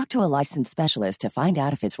scarring. Talk to a licensed specialist to find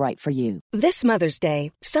out if it's right for you. This Mother's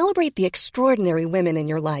Day, celebrate the extraordinary women in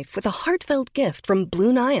your life with a heartfelt gift from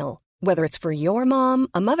Blue Nile. Whether it's for your mom,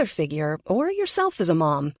 a mother figure, or yourself as a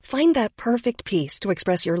mom, find that perfect piece to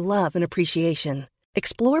express your love and appreciation.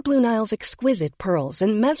 Explore Blue Nile's exquisite pearls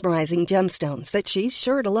and mesmerizing gemstones that she's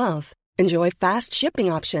sure to love. Enjoy fast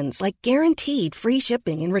shipping options like guaranteed free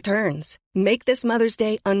shipping and returns. Make this Mother's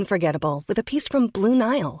Day unforgettable with a piece from Blue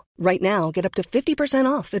Nile. Right now, get up to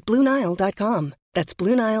 50% off at BlueNile.com. That's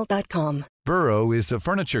BlueNile.com. Burrow is a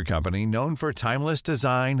furniture company known for timeless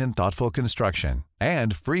design and thoughtful construction,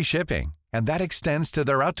 and free shipping, and that extends to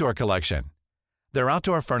their outdoor collection. Their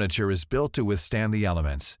outdoor furniture is built to withstand the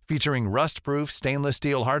elements, featuring rust-proof stainless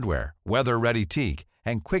steel hardware, weather-ready teak,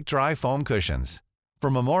 and quick-dry foam cushions. For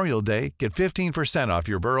Memorial Day, get 15% off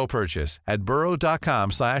your Burrow purchase at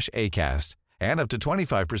burrow.com/ACAST and up to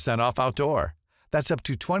 25% off outdoor. That's up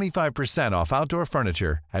to 25% off outdoor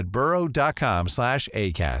furniture at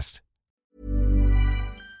burrow.com/ACAST.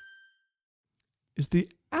 Is the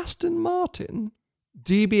Aston Martin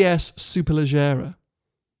DBS Superleggera?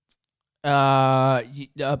 I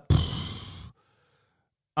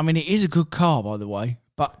mean, it is a good car, by the way,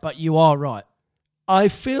 but you are right. I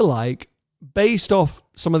feel like, based off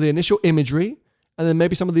some of the initial imagery and then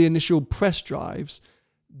maybe some of the initial press drives,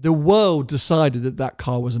 the world decided that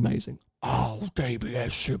car was amazing. Oh,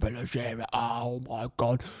 DBS Superleggera. Oh my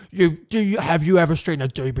God. Have you ever seen a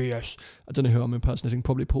DBS? I don't know who I'm impersonating,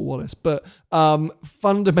 probably Paul Wallace. But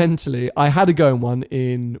fundamentally, I had a go in one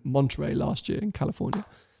in Monterey last year in California.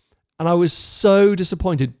 And I was so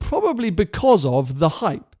disappointed, probably because of the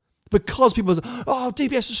hype. Because people were like, oh,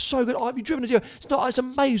 DBS is so good. Oh, have you driven a DBS? It's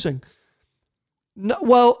amazing. No,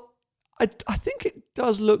 well, I think it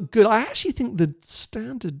does look good. I actually think the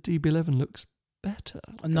standard DB11 looks better.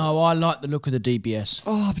 No, I like the look of the DBS.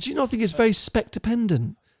 Oh, but do you not think it's very spec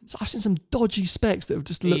dependent? So I've seen some dodgy specs that have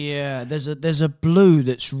just looked... Yeah, there's a blue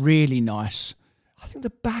that's really nice. I think the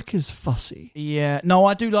back is fussy. Yeah, no,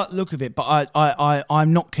 I do like the look of it, but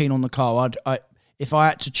I'm not keen on the car. If I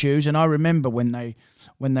had to choose, and I remember when they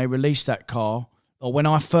released that car, or when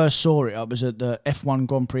I first saw it, I was at the F1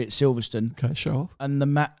 Grand Prix at Silverstone. Okay, show off. And the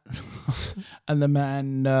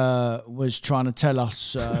man was trying to tell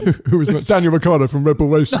us who was that? Daniel Ricciardo from Red Bull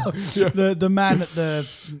Racing. No, yeah. the man at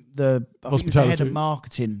the hospitality head of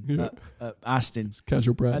marketing at Aston.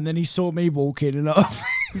 Casual brand. And then he saw me walk in, and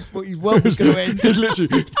his world was going to end. He's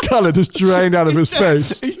literally colour just drained out of his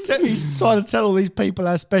face. He's trying to tell all these people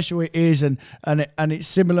how special it is, and it's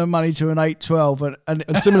similar money to an 812, and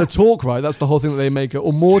similar torque, right? That's the whole thing that they make it,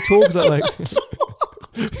 or more torque. Is that like?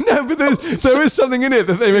 No, but there is something in it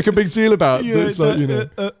that they make a big deal about. Yeah, that's like,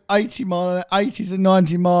 80 to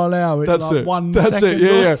 90 mile an hour. It's that's like it. 1 That's second. it.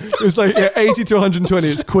 Yeah. It's like 80 to 120.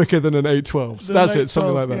 It's quicker than an 812. So that's it.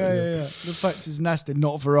 Something like that. Yeah. The fact is, Aston,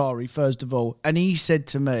 not a Ferrari, first of all. And he said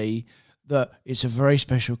to me that it's a very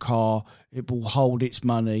special car. It will hold its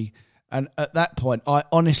money. And at that point, I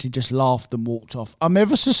honestly just laughed and walked off. I'm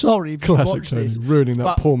ever so sorry if you Classic watch Tony, this. ruining that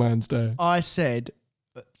but poor man's day. I said,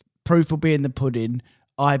 proof will be in the pudding.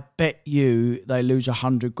 I bet you they lose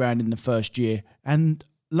 100 grand in the first year. And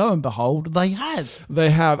lo and behold, they have. They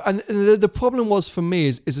have. And the problem was for me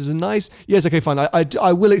is there's a nice... Yes, okay, fine.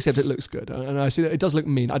 I will accept it looks good. And I see that it does look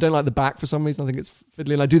mean. I don't like the back for some reason. I think it's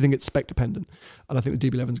fiddly. And I do think it's spec dependent. And I think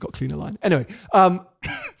the DB11's got cleaner line. Anyway,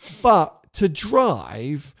 but to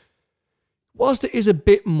drive... Whilst it is a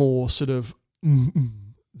bit more sort of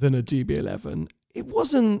than a DB11, it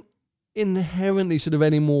wasn't inherently sort of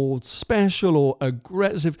any more special or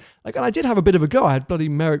aggressive. Like, and I did have a bit of a go. I had bloody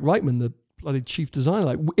Merrick Reitman, the bloody chief designer,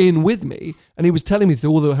 like in with me, and he was telling me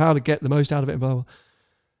how to get the most out of it. And blah, blah.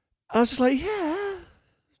 And I was just like, yeah,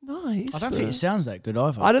 nice. I don't think it sounds that good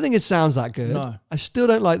either. I don't think it sounds that good. No. I still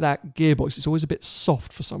don't like that gearbox. It's always a bit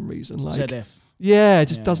soft for some reason. Like ZF. Yeah, it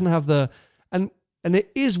just doesn't have the... And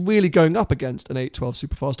it is really going up against an 812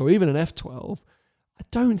 Superfast or even an F12. I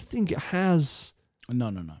don't think it has...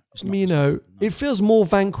 No. It's not, it feels more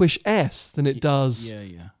Vanquish S than it does...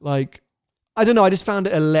 Yeah. Like, I don't know, I just found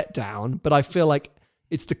it a letdown, but I feel like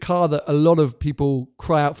it's the car that a lot of people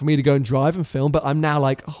cry out for me to go and drive and film, but I'm now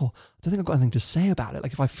like, I don't think I've got anything to say about it.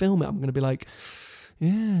 Like, if I film it, I'm going to be like,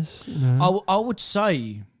 yes, I would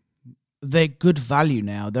say... They're good value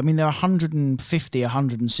now. I mean, they're 150,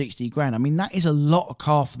 160 grand. I mean, that is a lot of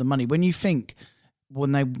car for the money. When you think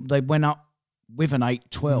when they went up with an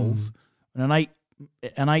 812, and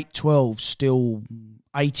an 812 still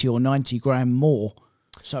 80 or 90 grand more.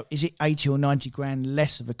 So is it 80 or 90 grand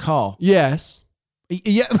less of a car? Yes.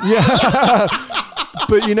 Yeah.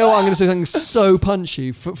 But you know what? I'm going to say something so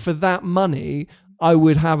punchy. For that money, I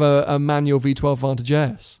would have a manual V12 Vantage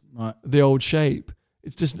S. Right. The old shape.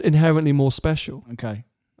 It's just inherently more special. Okay.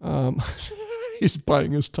 He's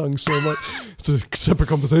biting his tongue so much. It's a separate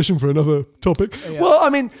conversation for another topic. Yeah. Well, I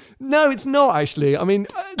mean, no, it's not actually. I mean,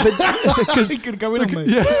 because he could go in on me.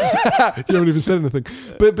 Yeah, you haven't even said anything.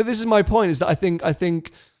 But this is my point: is that I think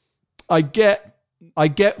I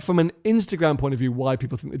get from an Instagram point of view why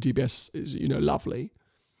people think the DBS is lovely,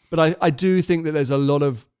 but I do think that there's a lot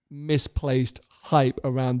of misplaced hype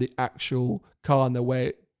around the actual car and the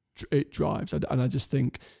way it drives. And I just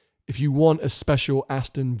think if you want a special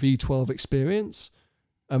Aston V12 experience,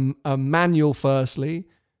 a manual firstly,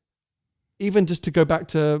 even just to go back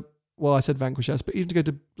to, well, I said Vanquish S, but even to go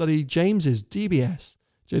to bloody James's DBS,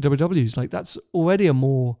 JWW's, like that's already a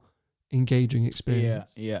more engaging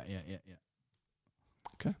experience. Yeah.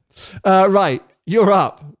 Okay. Right, you're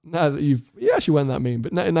up. Now that you actually weren't that mean,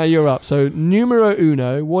 but now you're up. So numero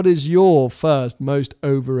uno, what is your first most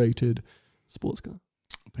overrated sports car?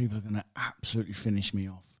 People are going to absolutely finish me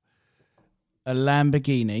off. A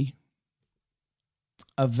Lamborghini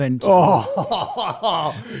Aventador.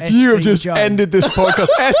 Oh, you have just ended this podcast.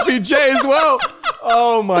 SVJ as well.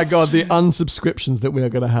 Oh my God, the unsubscriptions that we are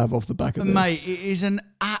going to have off the back of this. Mate, it is an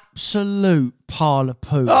absolute pile of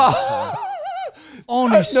poo.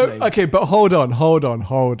 Honestly. No, okay, but hold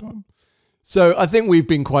on. So I think we've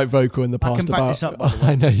been quite vocal in the past I can back this up, by the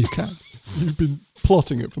way. I know you can. You've been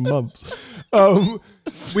plotting it for months.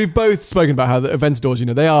 We've both spoken about how the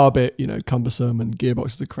Aventadors, they are a bit, cumbersome and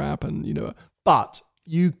gearboxes are crap and, but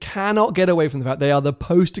you cannot get away from the fact they are the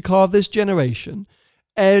poster car of this generation.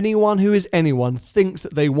 Anyone who is anyone thinks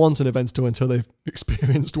that they want an Aventador until they've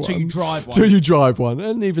experienced one. Till you drive one. Till you drive one.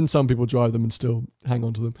 And even some people drive them and still hang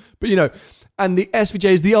on to them. But, and the SVJ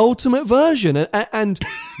is the ultimate version. And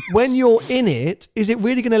when you're in it, is it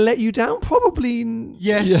really going to let you down? Probably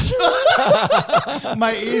yes.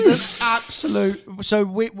 Mate, it is an absolute... So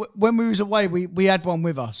when we was away, we had one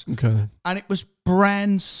with us. Okay. And it was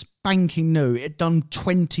brand spanking new. It had done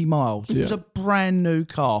 20 miles. It was a brand new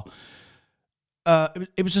car.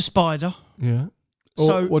 It was a Spider. Yeah.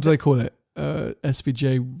 So what do they call it?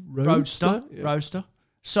 SVJ Roadster? Roadster.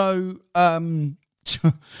 So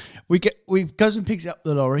we goes and picks up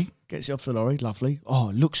the lorry, gets it off the lorry, lovely. Oh,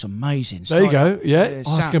 it looks amazing. There you go. Yeah. It's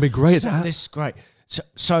going to be great. This is great.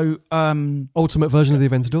 So ultimate version of the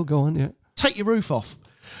Aventador. Go on, yeah. Take your roof off.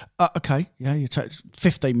 Okay, yeah, you take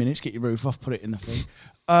 15 minutes, get your roof off, put it in the thing.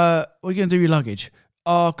 What are you going to do with your luggage?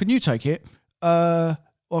 Can you take it? Well,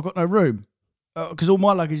 I've got no room. Because all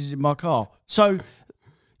my luggage is in my car. So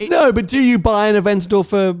No, but do you buy an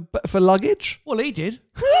Aventador for luggage? Well, he did.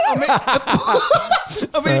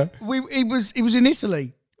 He was in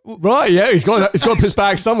Italy. Right, yeah, he's got to put his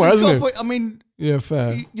bag somewhere, hasn't he? Yeah,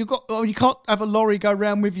 fair. You can't have a lorry go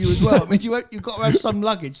round with you as well. I mean, you've got to have some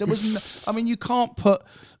luggage. There was, you can't put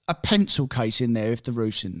a pencil case in there if the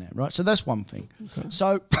roof's in there, right? So that's one thing. Okay.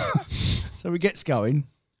 So we gets going.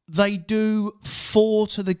 They do 4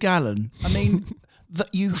 to the gallon. I mean, that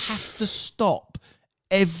you have to stop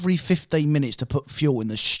every 15 minutes to put fuel in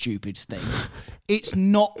the stupid thing. It's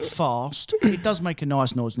not fast. It does make a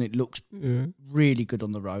nice noise and it looks really good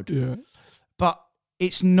on the road. Yeah. But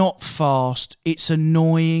it's not fast. It's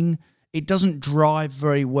annoying. It doesn't drive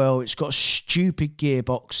very well. It's got a stupid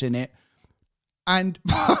gearbox in it. And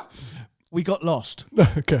we got lost.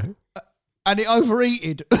 Okay. And it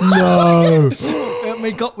overheated. No.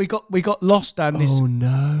 we got lost down this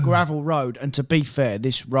gravel road. And to be fair,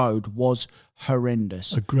 this road was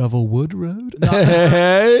horrendous. A gravel wood road?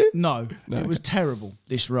 No, it was terrible,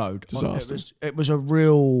 this road. Disaster. It was a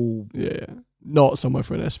real... Yeah. Not somewhere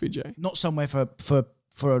for an SVJ. Not somewhere for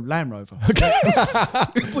a Land Rover. Okay.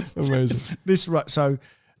 It was amazing. This road. So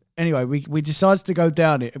anyway, we decided to go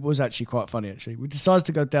down it. It was actually quite funny, actually. We decided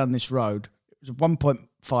to go down this road. It was a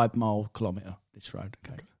 1.5 kilometre, this road.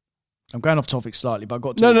 Okay. I'm going off topic slightly, but I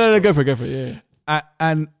got to... No, go for it, yeah.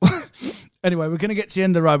 And anyway, we're going to get to the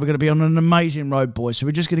end of the road. We're going to be on an amazing road, boys. So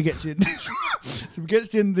we're just going to get to the end. So we get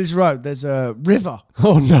to the end of this road. There's a river.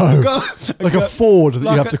 Oh, no. Like a ford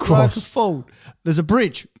that you have to cross. Like a ford. There's a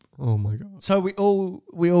bridge. Oh, my God. So we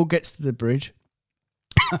all gets to the bridge.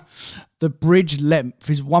 The bridge length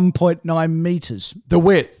is 1.9 metres. The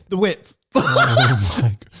width. Oh, my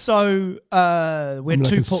God. So we're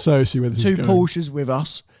two Porsches with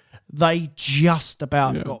us. They just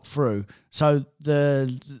about got through. So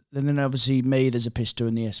and then obviously me, there's a pistol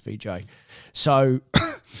in the SVJ. So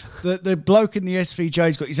the bloke in the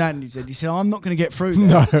SVJ's got his hand in his head. He said, I'm not going to get through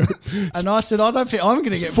there. No. And I said, I don't think I'm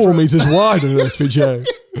going to get 4 through. 4 metres wide in an SVJ.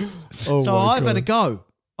 So I've had a go.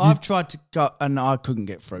 I've tried to go and I couldn't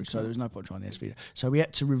get through, so there was no point trying the SVJ. So we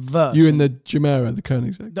had to reverse. You in the Jumeirah, the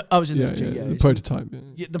Koenigsegg? I was in the the prototype.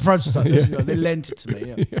 Yeah. The prototype. They lent it to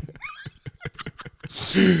me. Yeah.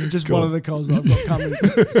 Just one of the cars that I've got coming.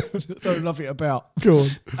 So nothing about. Go on.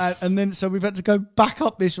 And then so we've had to go back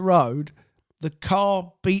up this road. The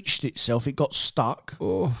car beached itself. It got stuck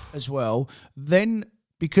as well. Then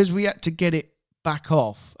because we had to get it back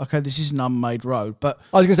off. Okay, this is an unmade road, but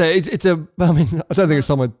I was going to say it's a. I mean, I don't think it's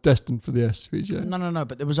somewhere destined for the SVJ. No.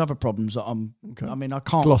 But there was other problems that I'm. Okay. I mean, I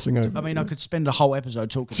can't glossing over. I mean, I could spend a whole episode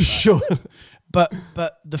talking about. Sure. But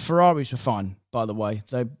the Ferraris were fine. By the way,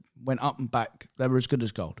 they went up and back. They were as good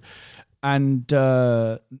as gold, and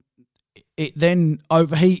it then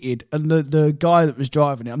overheated. And the guy that was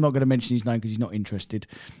driving it, I'm not going to mention his name because he's not interested,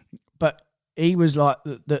 but he was like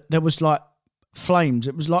there was like flames.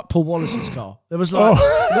 It was like Paul Wallace's car. There was like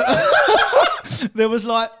there was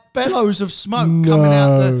like bellows of smoke coming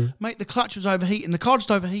out. Mate, the clutch was overheating. The car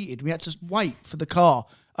just overheated. We had to wait for the car.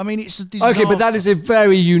 I mean, it's a disaster. Okay, but that is a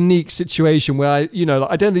very unique situation where I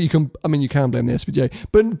don't think you can. I mean, you can blame the SVJ,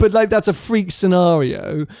 but like that's a freak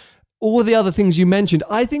scenario. All the other things you mentioned,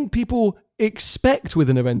 I think people expect with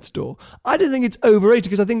an Aventador. I don't think it's overrated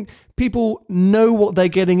because I think people know what they're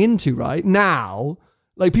getting into right now.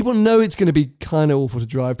 Like, people know it's going to be kind of awful to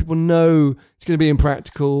drive. People know it's going to be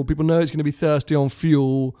impractical. People know it's going to be thirsty on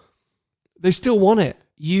fuel. They still want it.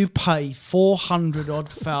 You pay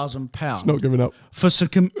 £400,000. He's not giving up. For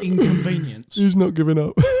some inconvenience. He's not giving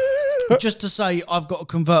up. Just to say I've got a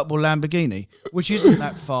convertible Lamborghini, which isn't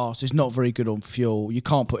that fast. It's not very good on fuel. You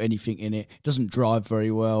can't put anything in it. It doesn't drive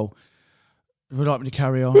very well. Would you like me to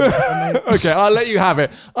carry on? Okay, I'll let you have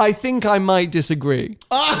it. I think I might disagree.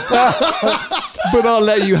 But I'll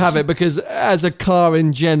let you have it because as a car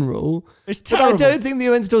in general... It's terrible. But I don't think the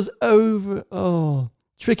Aventador's over... Oh,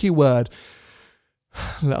 tricky word.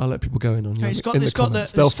 I'll let people go in on It's got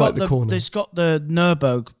the corner. It's got the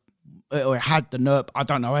Nürburgring, or it had the Nürburgring, I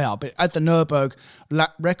don't know how, but at the Nürburgring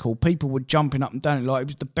lap record, people were jumping up and down like it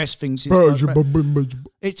was the best thing since...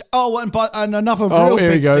 It's and another real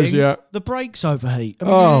big thing. Yeah. The brakes overheat.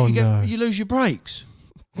 I mean, you lose your brakes.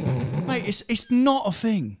 Mate, it's not a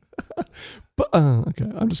thing. But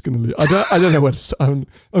okay, I'm just going to leave. I don't know where to start.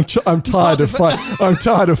 I'm tired of I'm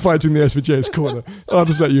tired of fighting the SVJ's corner. I'll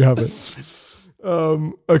just let you have it.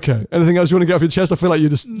 Okay. Anything else you want to get off your chest? I feel like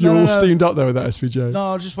you're all steamed up there with that SVJ.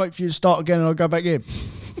 No, I'll just wait for you to start again and I'll go back in.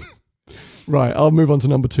 Right, I'll move on to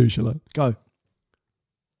number 2, shall I? Go.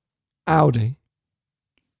 Audi.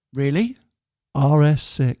 Really?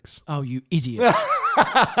 RS6. Oh, you idiot.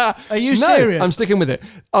 Are you No, serious? I'm sticking with it.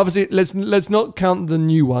 Obviously, let's not count the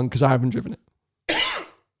new one because I haven't driven it.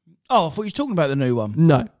 Oh, I thought you were talking about the new one.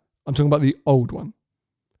 No, I'm talking about the old one.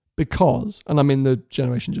 Because, and I'm in the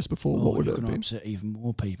generation just before, what would you're it have going to been? upset even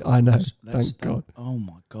more people. I know, That's- thank God. Oh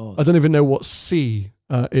my God. I don't even know what C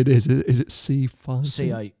it is. Is it C5?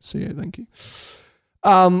 C8. C8, thank you.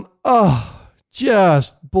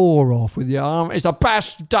 Just bore off with you. It's the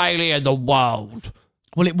best daily in the world.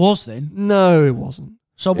 Well, it was then. No, it wasn't.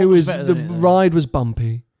 So what It was was better the than it then? ride was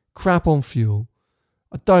bumpy, crap on fuel.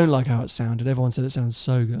 I don't like how it sounded. Everyone said it sounds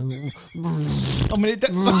so good. I mean, it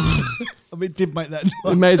did make that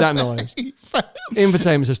noise. It made that noise.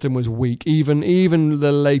 Infotainment system was weak. Even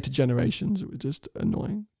the later generations, it was just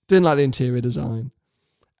annoying. Didn't like the interior design.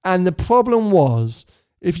 And the problem was,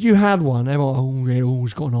 if you had one, everyone,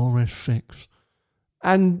 it's got an RS6.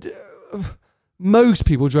 And most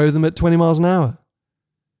people drove them at 20 miles an hour.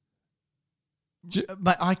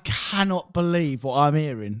 Mate, I cannot believe what I'm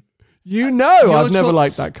hearing. You know I've never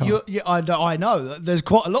liked that car. Yeah, I know. There's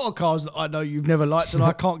quite a lot of cars that I know you've never liked, and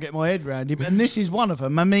I can't get my head around him. And this is one of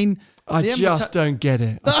them. I mean, I just don't get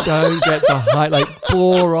it. I don't get the hype. Like,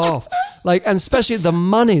 bore off. Like, and especially the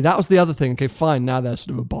money. That was the other thing. Okay, fine. Now they're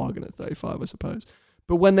sort of a bargain at 35, I suppose.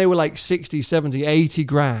 But when they were like 60, 70, 80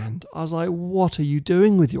 grand, I was like, what are you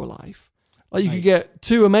doing with your life? Like, you could get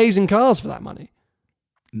two amazing cars for that money.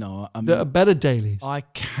 No, I mean, That are better dailies. I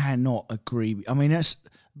cannot agree. I mean, that's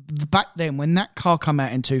back then when that car came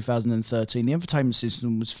out in 2013. The infotainment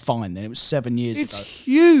system was fine then. It was 7 years It's ago.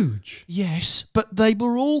 huge. Yes, but they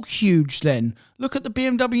were all huge then. Look at the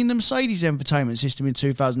BMW and the Mercedes infotainment system in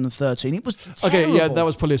 2013. It was terrible. Okay, yeah, that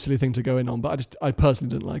was probably a silly thing to go in on, but I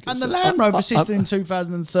personally didn't like it. And so the Land Rover system in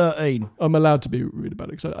 2013. I'm allowed to be rude about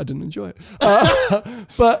it because I didn't enjoy it.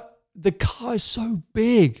 But the car is so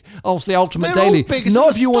big. Oh, it's the ultimate They're all daily. big. It's Not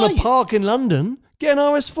an if you want to estate. park in London. Get an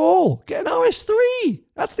RS4. Get an RS3.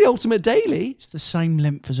 That's the ultimate daily. It's the same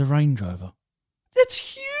length as a Range Rover. That's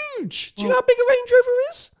huge. Do you know how big a Range Rover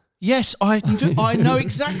is? Yes, I do. I know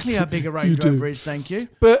exactly how big a Range do. Rover is, thank you.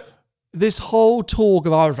 But this whole talk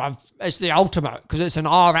of it's the ultimate because it's an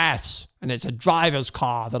RS and it's a driver's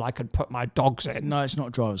car that I could put my dogs in. No, it's not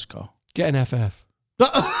a driver's car. Get an FF.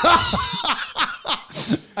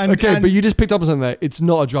 And, Okay, and but you just picked up on something there. It's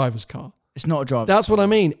not a driver's car. it's not a driver's That's car. what I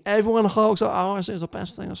mean. Everyone harks up, RS is the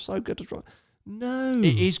best thing. It's so good to drive. No.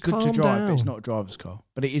 It is good to calm drive, but it's down. not a driver's car.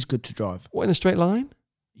 But it is good to drive. What, in a straight line?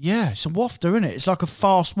 Yeah, it's a wafter, isn't it? It's like a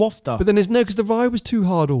fast wafter. But then there's no, because the ride was too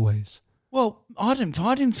hard always. Well, I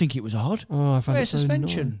didn't think it was hard. Oh, I found Air it so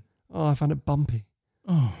suspension. annoying. Oh, I found it bumpy.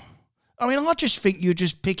 I mean, I just think you're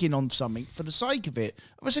just picking on something for the sake of it.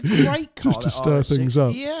 It was a great car. Just to that stir RS6. things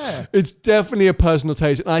up. Yeah. It's definitely a personal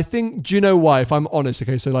taste. And I think, do you know why? If I'm honest,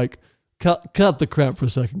 okay, so like, cut the crap for a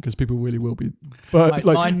second because people really will be, but Mate,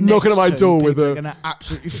 my like knocking at my next two door with people are a, going to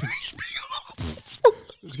absolutely finish me off.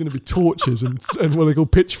 there's going to be torches and what they call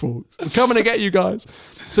pitchforks. I'm coming to get you guys.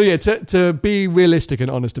 So yeah, to be realistic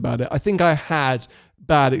and honest about it, I think I had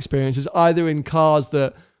bad experiences either in cars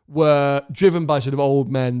that were driven by sort of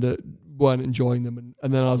old men that weren't enjoying them,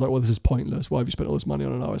 and then I was like, well, this is pointless. Why have you spent all this money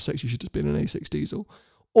on an RS6? You should just be in an A6 diesel.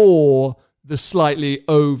 Or the slightly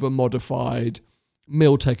over-modified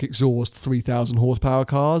Miltech exhaust 3,000 horsepower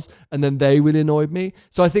cars, and then they really annoyed me.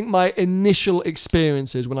 So I think my initial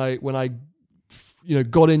experiences when I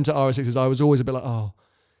got into RS6s, I was always a bit like, oh,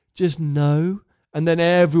 just no. And then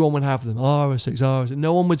everyone would have them. RS6.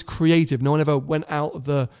 No one was creative. No one ever went out of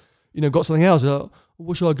the, got something else.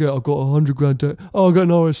 What should I get? I've got 100 grand. I'll get an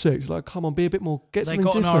RS6. Like, come on, be a bit more, get They something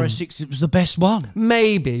got different. an RS6. It was the best one.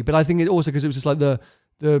 Maybe, but I think it also because it was just like the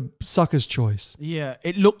sucker's choice. Yeah,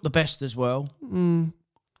 it looked the best as well.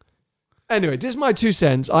 Anyway, just my 2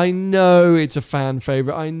 cents. I know it's a fan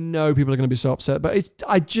favorite. I know people are going to be so upset, but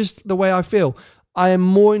the way I feel. I am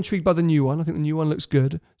more intrigued by the new one. I think the new one looks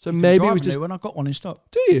good. So maybe it was just. When I got one in stock.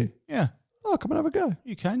 Do you? Yeah, Oh, come and have a go.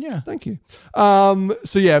 you can. Yeah. Thank you.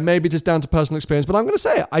 So yeah, maybe just down to personal experience, but I'm going to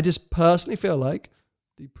say it. I just personally feel like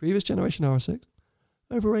the previous generation RS6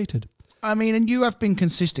 overrated. I mean, and you have been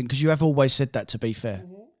consistent because you have always said that. To be fair,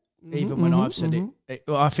 even when I've said it,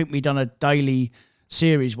 I think we done a daily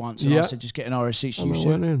series once, and I Yeah. said just get an RS6. I You went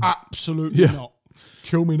said in. absolutely Yeah. not.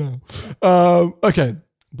 Kill me now. Okay,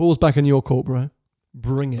 ball's back in your court, bro.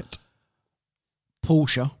 Bring it.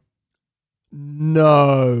 Porsche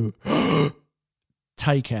No.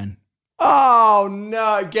 Taycan, Oh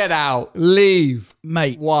no! Get out. Leave.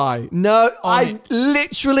 mate. Why? No, I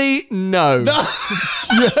literally no.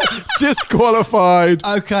 Disqualified.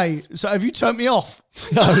 Okay, so have you turned me off?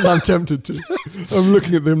 I'm tempted to. I'm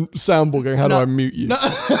looking at the soundboard going, how do No. I mute you? No,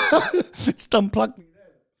 it's unplugged me.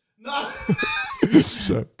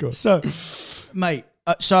 So, good. So, mate,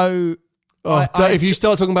 If you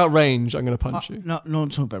start talking about range, I'm going to punch you. No,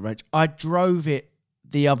 not talking about range. I drove it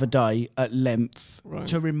the other day at length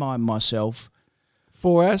to remind myself.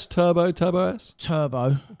 4S, Turbo S?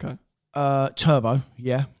 Turbo. Okay. Turbo,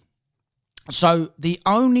 yeah. So the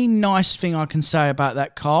only nice thing I can say about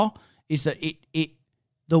that car is that it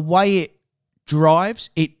the way it drives,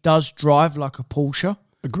 it does drive like a Porsche.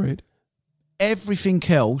 Agreed. Everything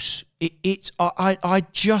else, I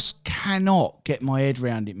just cannot get my head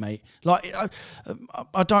around it, mate. Like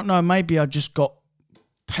I don't know, maybe I just got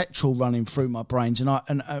petrol running through my brains, and I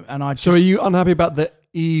just, So are you unhappy about the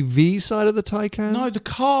EV side of the Taycan? No, the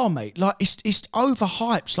car, mate. Like it's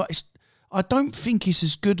overhyped. Like I don't think it's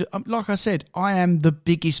as good. Like I said, I am the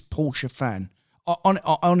biggest Porsche fan.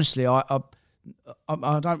 Honestly, I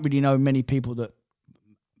don't really know many people that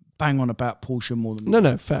bang on about Porsche more than me.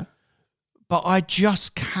 No, fair. But I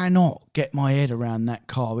just cannot get my head around that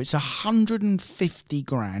car. It's 150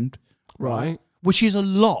 grand, right? Which is a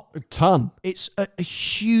lot. A ton. It's a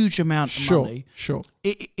huge amount of money. Sure.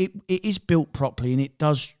 It is built properly and it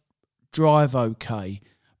does drive okay.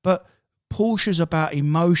 But Porsche's about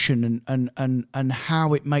emotion and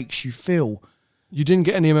how it makes you feel. You didn't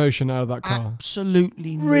get any emotion out of that car?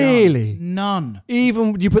 Absolutely none. Really? None.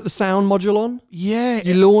 Even you put the sound module on? Yeah.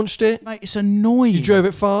 You launched it? Mate, it's annoying. You drove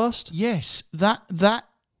it fast? Yes. That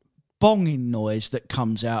bonging noise that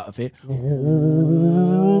comes out of it.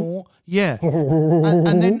 Yeah.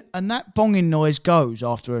 and that bonging noise goes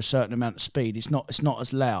after a certain amount of speed. It's not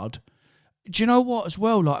as loud. Do you know what as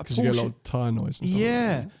well? Like because you get a lot of tyre noise. And stuff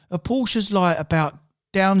yeah. A Porsche's like about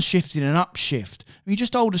downshifting and upshift. You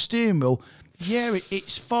just hold a steering wheel. Yeah,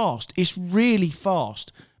 it's fast. It's really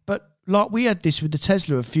fast. But like we had this with the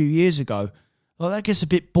Tesla a few years ago. Well, that gets a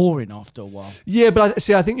bit boring after a while. Yeah, but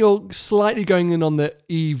I think you're slightly going in on the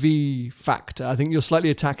EV factor. I think you're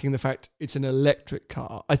slightly attacking the fact it's an electric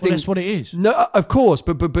car. I think that's what it is. No, of course,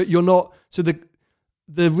 but you're not. So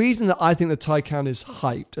the reason that I think the Taycan is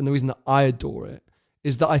hyped and the reason that I adore it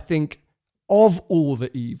is that I think of all the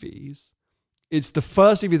EVs, it's the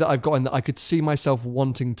first EV that I've gotten that I could see myself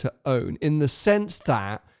wanting to own, in the sense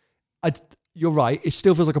that you're right, it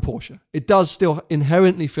still feels like a Porsche. It does still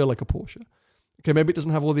inherently feel like a Porsche. Okay, maybe it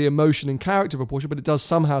doesn't have all the emotion and character of a Porsche, but it does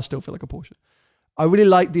somehow still feel like a Porsche. I really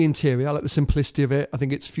like the interior. I like the simplicity of it. I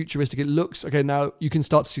think it's futuristic. It looks, okay, now you can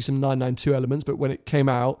start to see some 992 elements, but when it came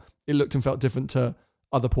out, it looked and felt different to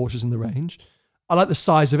other Porsches in the range. I like the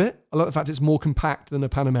size of it. I like the fact it's more compact than a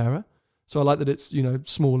Panamera. So I like that it's,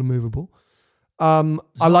 small and movable. It's not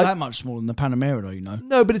that much smaller than the Panamera, though,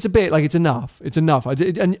 No, but it's a bit, it's enough. It's enough.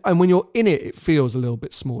 And when you're in it, it feels a little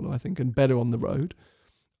bit smaller, I think, and better on the road.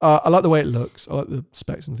 I like the way it looks. I like the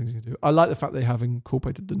specs and things you can do. I like the fact they have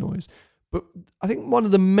incorporated the noise. But I think one of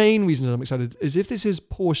the main reasons I'm excited is if this is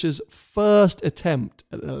Porsche's first attempt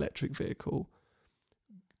at an electric vehicle,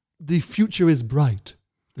 the future is bright.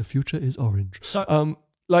 The future is orange. So,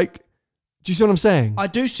 do you see what I'm saying? I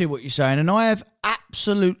do see what you're saying, and I have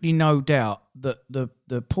absolutely no doubt that the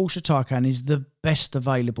Porsche Taycan is the best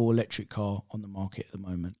available electric car on the market at the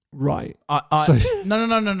moment. Right.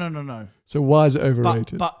 No. So why is it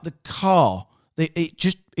overrated? But the car,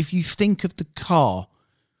 if you think of the car.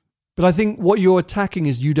 But I think what you're attacking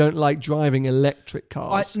is you don't like driving electric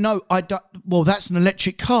cars. I don't. Well, that's an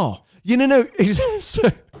electric car. No.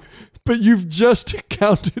 But you've just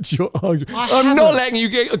countered your argument. I'm not letting you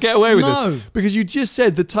get away with this. Because you just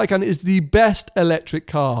said the Taycan is the best electric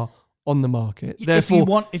car on the market.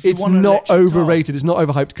 Therefore, it's not overrated. It's not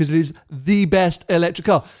overhyped because it is the best electric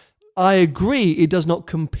car. I agree it does not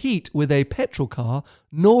compete with a petrol car,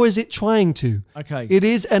 nor is it trying to. Okay. It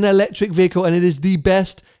is an electric vehicle and it is the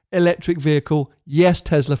best electric vehicle. Yes,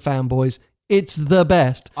 Tesla fanboys, it's the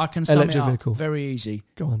best I can sum electric it up vehicle. Very easy.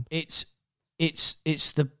 Go on. It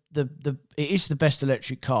is the best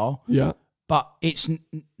electric car. Yeah. But it's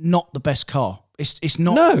not the best car. It's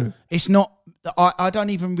not. No. It's not. I don't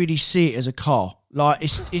even really see it as a car.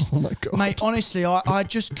 It's oh my God. Mate, honestly, I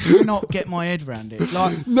just cannot get my head around it.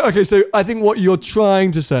 Okay, so I think what you're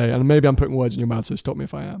trying to say, and maybe I'm putting words in your mouth, so stop me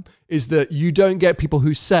if I am, is that you don't get people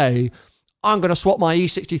who say, I'm going to swap my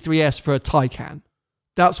E63S for a Taycan.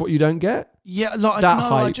 That's what you don't get? Yeah,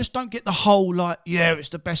 I just don't get the whole, it's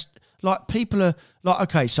the best. People are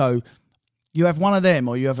okay, so you have one of them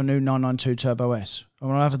or you have a new 992 Turbo S. I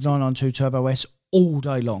want to have a 992 Turbo S all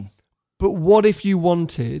day long. But what if you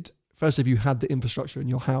wanted, first if you had the infrastructure in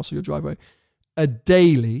your house or your driveway, a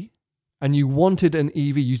daily, and you wanted an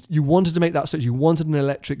EV, you wanted to make that switch, you wanted an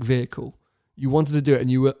electric vehicle, you wanted to do it,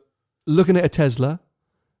 and you were looking at a Tesla,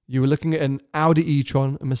 you were looking at an Audi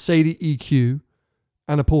e-tron, a Mercedes EQ,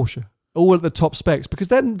 and a Porsche. all at the top specs, because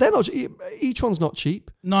they're not. E-tron's not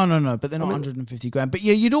cheap. No, but they're not 150 grand. But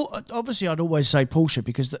yeah, obviously I'd always say Porsche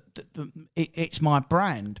because it's my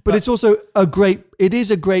brand. But it's also it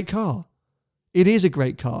is a great car. It is a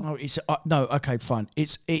great car. No, okay, fine.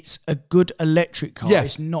 It's a good electric car. Yes.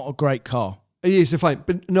 It's not a great car. It's fine,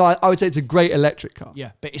 but no, I would say it's a great electric car.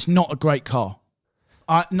 Yeah, but it's not a great car.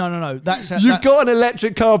 No. You've got an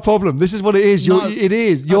electric car problem. This is what it is. It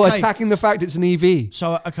is. You're attacking the fact it's an EV.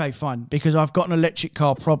 So, okay, fine. Because I've got an electric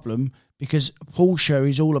car problem because Porsche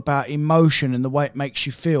is all about emotion and the way it makes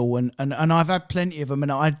you feel. And I've had plenty of them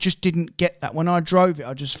and I just didn't get that. When I drove it,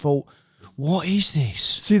 I just thought, what is this?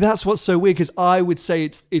 See, that's what's so weird, because I would say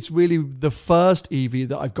it's really the first EV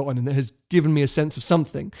that I've gotten and that has given me a sense of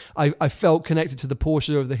something. I felt connected to the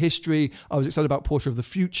Porsche of the history. I was excited about Porsche of the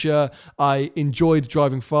future. I enjoyed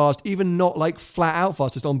driving fast, even not like flat out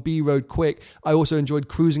fast, just on B road quick. I also enjoyed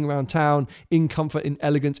cruising around town in comfort, in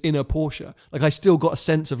elegance, in a Porsche. Like I still got a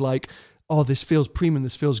sense of like, oh, this feels premium,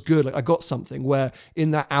 this feels good. Like I got something where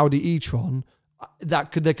in that Audi e-tron, there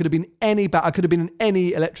could have been I could have been in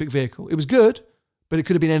any electric vehicle. It was good, but it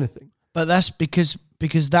could have been anything. But that's because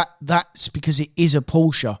that's because it is a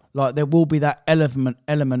Porsche. Like there will be that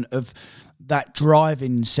element of that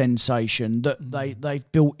driving sensation that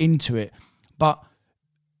they've built into it. But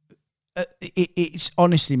it's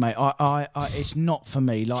honestly, mate, I it's not for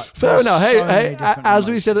me. Like fair enough. Hey, as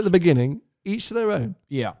we said at the beginning, each to their own.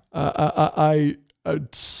 Yeah. I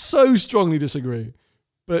so strongly disagree,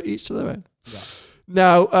 but each to their own. Yeah.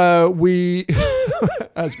 Now, we,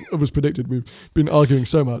 as was predicted, we've been arguing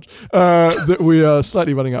so much that we are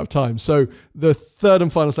slightly running out of time. So the third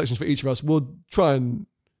and final selections for each of us, we'll try and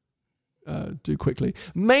do quickly.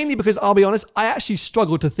 Mainly because, I'll be honest, I actually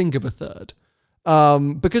struggled to think of a third.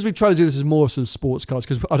 Because we try to do this as more sort of sports cars,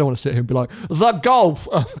 because I don't want to sit here and be like, the Golf,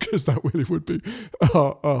 because that really would be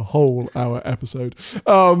a whole hour episode.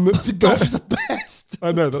 The Golf's the best.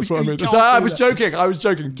 I know, that's what I mean. I was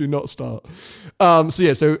joking. Do not start.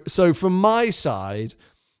 So from my side,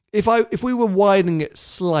 if we were widening it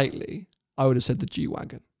slightly, I would have said the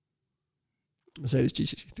G-Wagon. Mercedes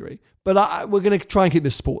G63. But we're going to try and keep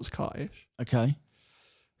this sports car-ish. Okay.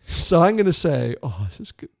 So I'm going to say, this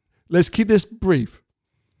is good. Let's keep this brief.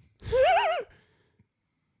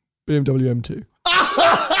 BMW M2.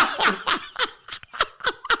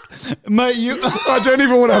 Mate, I don't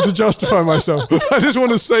even want to have to justify myself. I just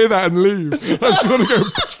want to say that and leave. I just want to go,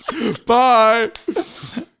 bye.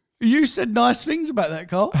 You said nice things about that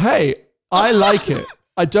car. Hey, I like it.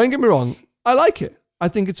 Don't get me wrong. I like it. I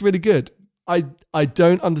think it's really good. I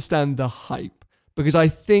don't understand the hype, because I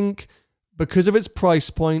think because of its price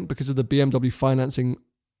point, because of the BMW financing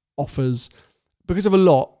offers, because of a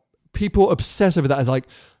lot, people obsess over that as like,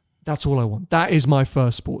 that's all I want. That is my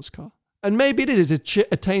first sports car. And maybe it is. It's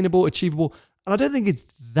attainable, achievable. And I don't think it's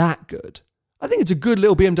that good. I think it's a good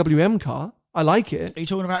little BMW M car. I like it. Are you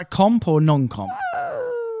talking about comp or non-comp?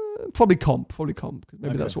 Probably comp.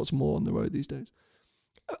 Maybe that's what's more on the road these days.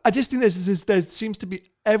 I just think there seems to be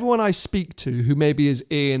everyone I speak to who maybe is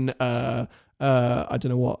in I don't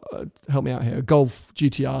know what. Help me out here. A Golf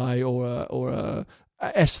GTI or a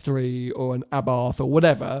S3 or an Abarth or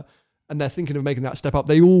whatever, and they're thinking of making that step up.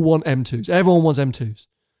 They all want M2s. Everyone wants M2s.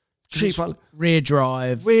 Cheap, rear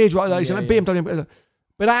drive, like BMW.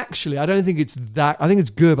 But actually, I don't think it's that. I think it's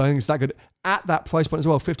good, but I think it's that good at that price point as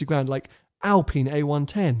well. 50 grand, like Alpine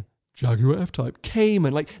A110, Jaguar F-Type,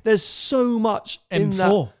 Cayman. Like there's so much in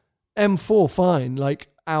that. M4, fine. Like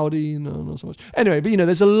Audi, no, not so much. Anyway, but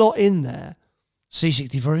there's a lot in there.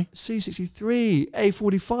 C63,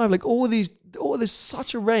 A45, like all there's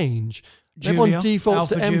such a range. Julia, everyone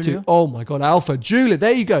defaults Alpha to M2. Julia. Oh my God, Alpha Julia.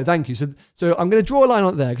 There you go. Thank you. So I'm going to draw a line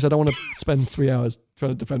on it there because I don't want to spend 3 hours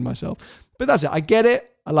trying to defend myself. But that's it. I get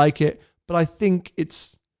it. I like it. But I think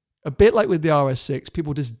it's a bit like with the RS6.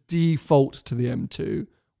 People just default to the M2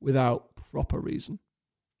 without proper reason.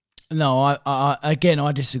 No,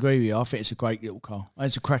 I disagree with you. I think it's a great little car.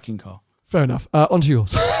 It's a cracking car. Fair enough. On to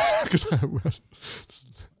yours. Because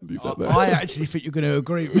leave that there. I actually think you're going to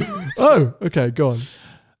agree with me. Oh, okay. Go on.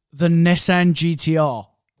 The Nissan GTR.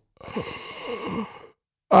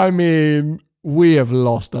 I mean, we have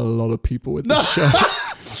lost a lot of people with this show.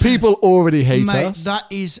 People already hate us. That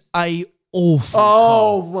is a awful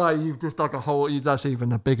car. car. You've just dug a hole. That's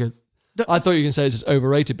even a bigger... I thought you were going to say it's just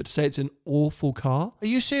overrated, but to say it's an awful car? Are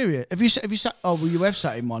you serious? Have you sat... Oh, well, you have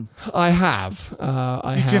sat in one. I have.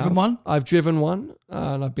 You've driven one? I've driven one,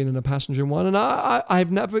 and I've been in a passenger in one, and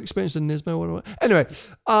I've never experienced a Nismo. Anyway,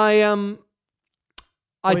 I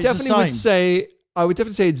definitely would say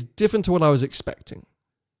it's different to what I was expecting.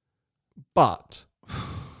 But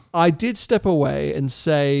I did step away and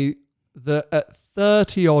say that at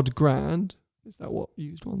 30 odd grand, is that what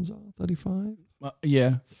used ones are? 35?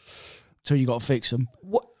 Yeah. So you got to fix them.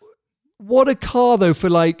 What a car though for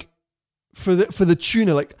the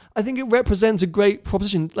tuner. Like, I think it represents a great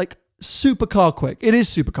proposition. Like, supercar quick. It is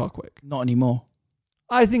supercar quick. Not anymore.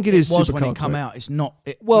 I think it is supercar quick. It was when it came out. It's not.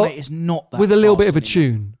 Mate, it's not that with a little bit of a anymore.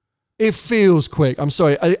 tune. It feels quick. I'm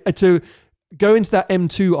sorry. To go into that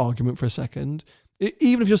M2 argument for a second,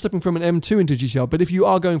 even if you're stepping from an M2 into a GTR, but if you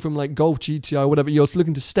are going from like Golf GTI or whatever, you're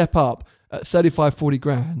looking to step up at 35, 40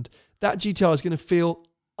 grand, that GTR is going to feel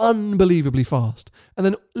unbelievably fast. And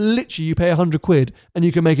then literally you pay 100 quid and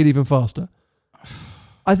you can make it even faster.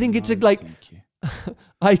 I think it's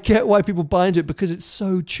I get why people buy into it because it's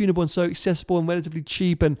so tunable and so accessible and relatively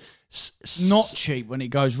cheap and not cheap when it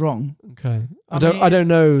goes wrong. Okay. I don't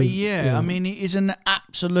know. Yeah, I mean, it is an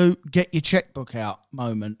absolute get your checkbook out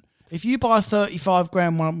moment. If you buy a 35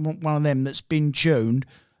 grand one of them that's been tuned,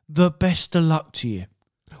 the best of luck to you.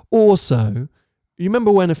 Also, you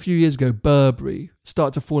remember when a few years ago Burberry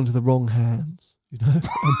started to fall into the wrong hands? You know, and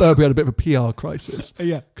Burberry had a bit of a PR crisis.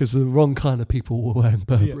 Yeah, because the wrong kind of people were wearing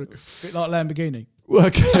Burberry. Yeah. A bit like Lamborghini.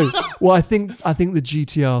 Okay. Well, I think the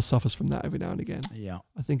GTR suffers from that every now and again. Yeah,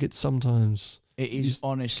 I think it's sometimes. It is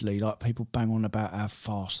honestly like people bang on about how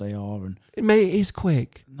fast they are, and it is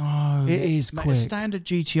quick. No, it is quick. A standard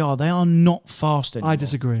GTR, they are not fast anymore. I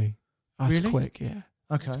disagree. That's really? Quick, yeah.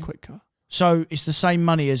 Okay, it's a quick car. So it's the same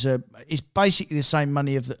money it's basically the same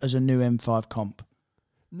money as a new M5 comp.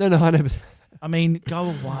 No, I never. I mean, go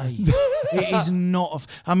away. It is not.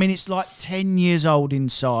 I mean, it's like 10 years old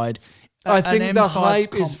inside. I think the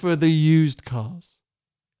hype is for the used cars.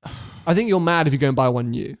 I think you're mad if you go and buy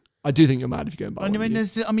one new. I do think you're mad if you go and buy one new.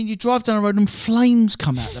 I mean, you drive down the road and flames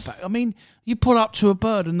come out the back. I mean, you pull up to a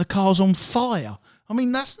bird and the car's on fire. I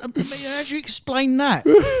mean, how do you explain that?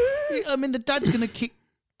 I mean, the dad's going to kick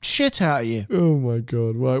shit out of you. Oh my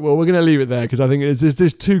God. Right. Well, we're going to leave it there because I think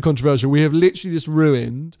it's too controversial. We have literally just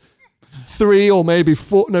ruined 3 or maybe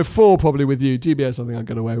 4 probably with you. DBS I think I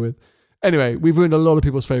got away with. Anyway, we've ruined a lot of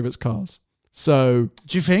people's favourites cars. So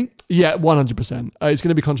do you think? Yeah, 100%. It's going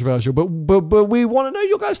to be controversial, but we want to know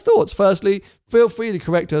your guys' thoughts. Firstly, feel free to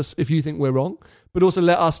correct us if you think we're wrong, but also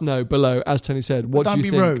let us know below, as Tony said, what do you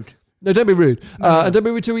think? Don't be rude. No, don't be rude. And don't be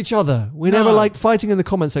rude to each other. We never like fighting in the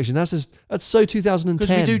comment section. That's so 2010.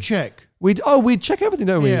 Because we do check. We check everything,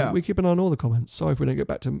 don't we? Yeah. We keep an eye on all the comments. Sorry if we don't get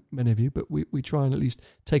back to many of you, but we try and at least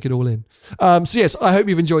take it all in. So yes, I hope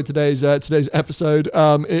you've enjoyed today's episode.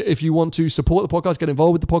 If you want to support the podcast, get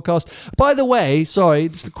involved with the podcast. By the way, sorry,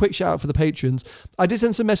 just a quick shout out for the patrons. I did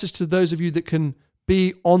send some message to those of you that can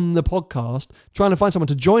be on the podcast, trying to find someone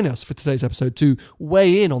to join us for today's episode to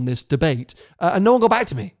weigh in on this debate. And no one got back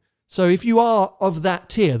to me. So if you are of that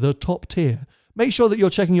tier, the top tier, make sure that you're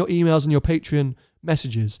checking your emails and your Patreon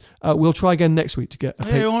messages. We'll try again next week to get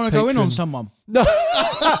a you want to go in on someone? No.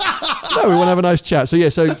 No, we want to have a nice chat. So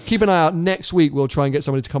so keep an eye out. Next week, we'll try and get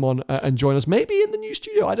somebody to come on and join us, maybe in the new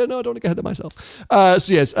studio. I don't know. I don't want to get ahead of myself.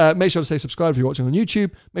 Make sure to stay subscribed if you're watching on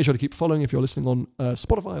YouTube. Make sure to keep following if you're listening on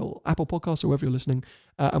Spotify or Apple Podcasts or wherever you're listening.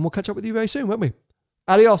 And we'll catch up with you very soon, won't we?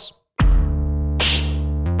 Adios.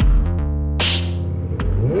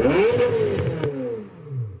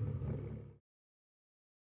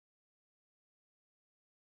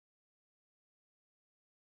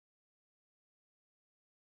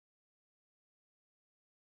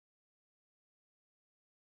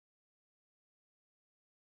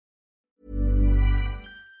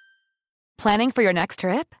 Planning for your next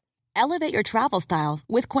trip? Elevate your travel style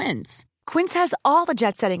with Quince. Quince has all the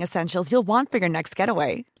jet-setting essentials you'll want for your next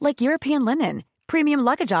getaway, like European linen, premium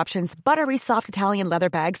luggage options, buttery soft Italian leather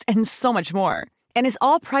bags, and so much more. And is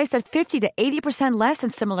all priced at 50 to 80% less than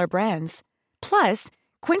similar brands. Plus,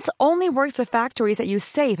 Quince only works with factories that use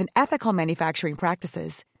safe and ethical manufacturing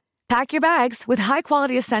practices. Pack your bags with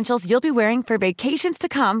high-quality essentials you'll be wearing for vacations to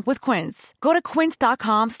come with Quince. Go to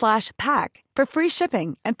quince.com/pack for free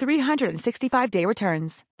shipping and 365-day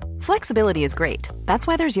returns. Flexibility is great. That's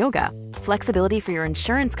why there's yoga. Flexibility for your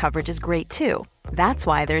insurance coverage is great too. That's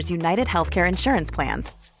why there's United Healthcare Insurance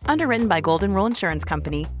Plans. Underwritten by Golden Rule Insurance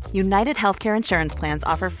Company, United Healthcare Insurance Plans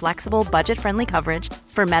offer flexible, budget-friendly coverage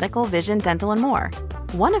for medical, vision, dental, and more.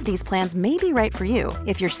 One of these plans may be right for you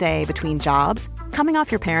if you're, say, between jobs, coming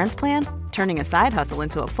off your parents' plan, turning a side hustle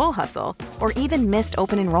into a full hustle, or even missed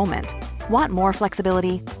open enrollment. Want more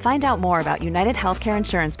flexibility? Find out more about United Healthcare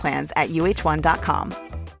Insurance Plans at UH1.com.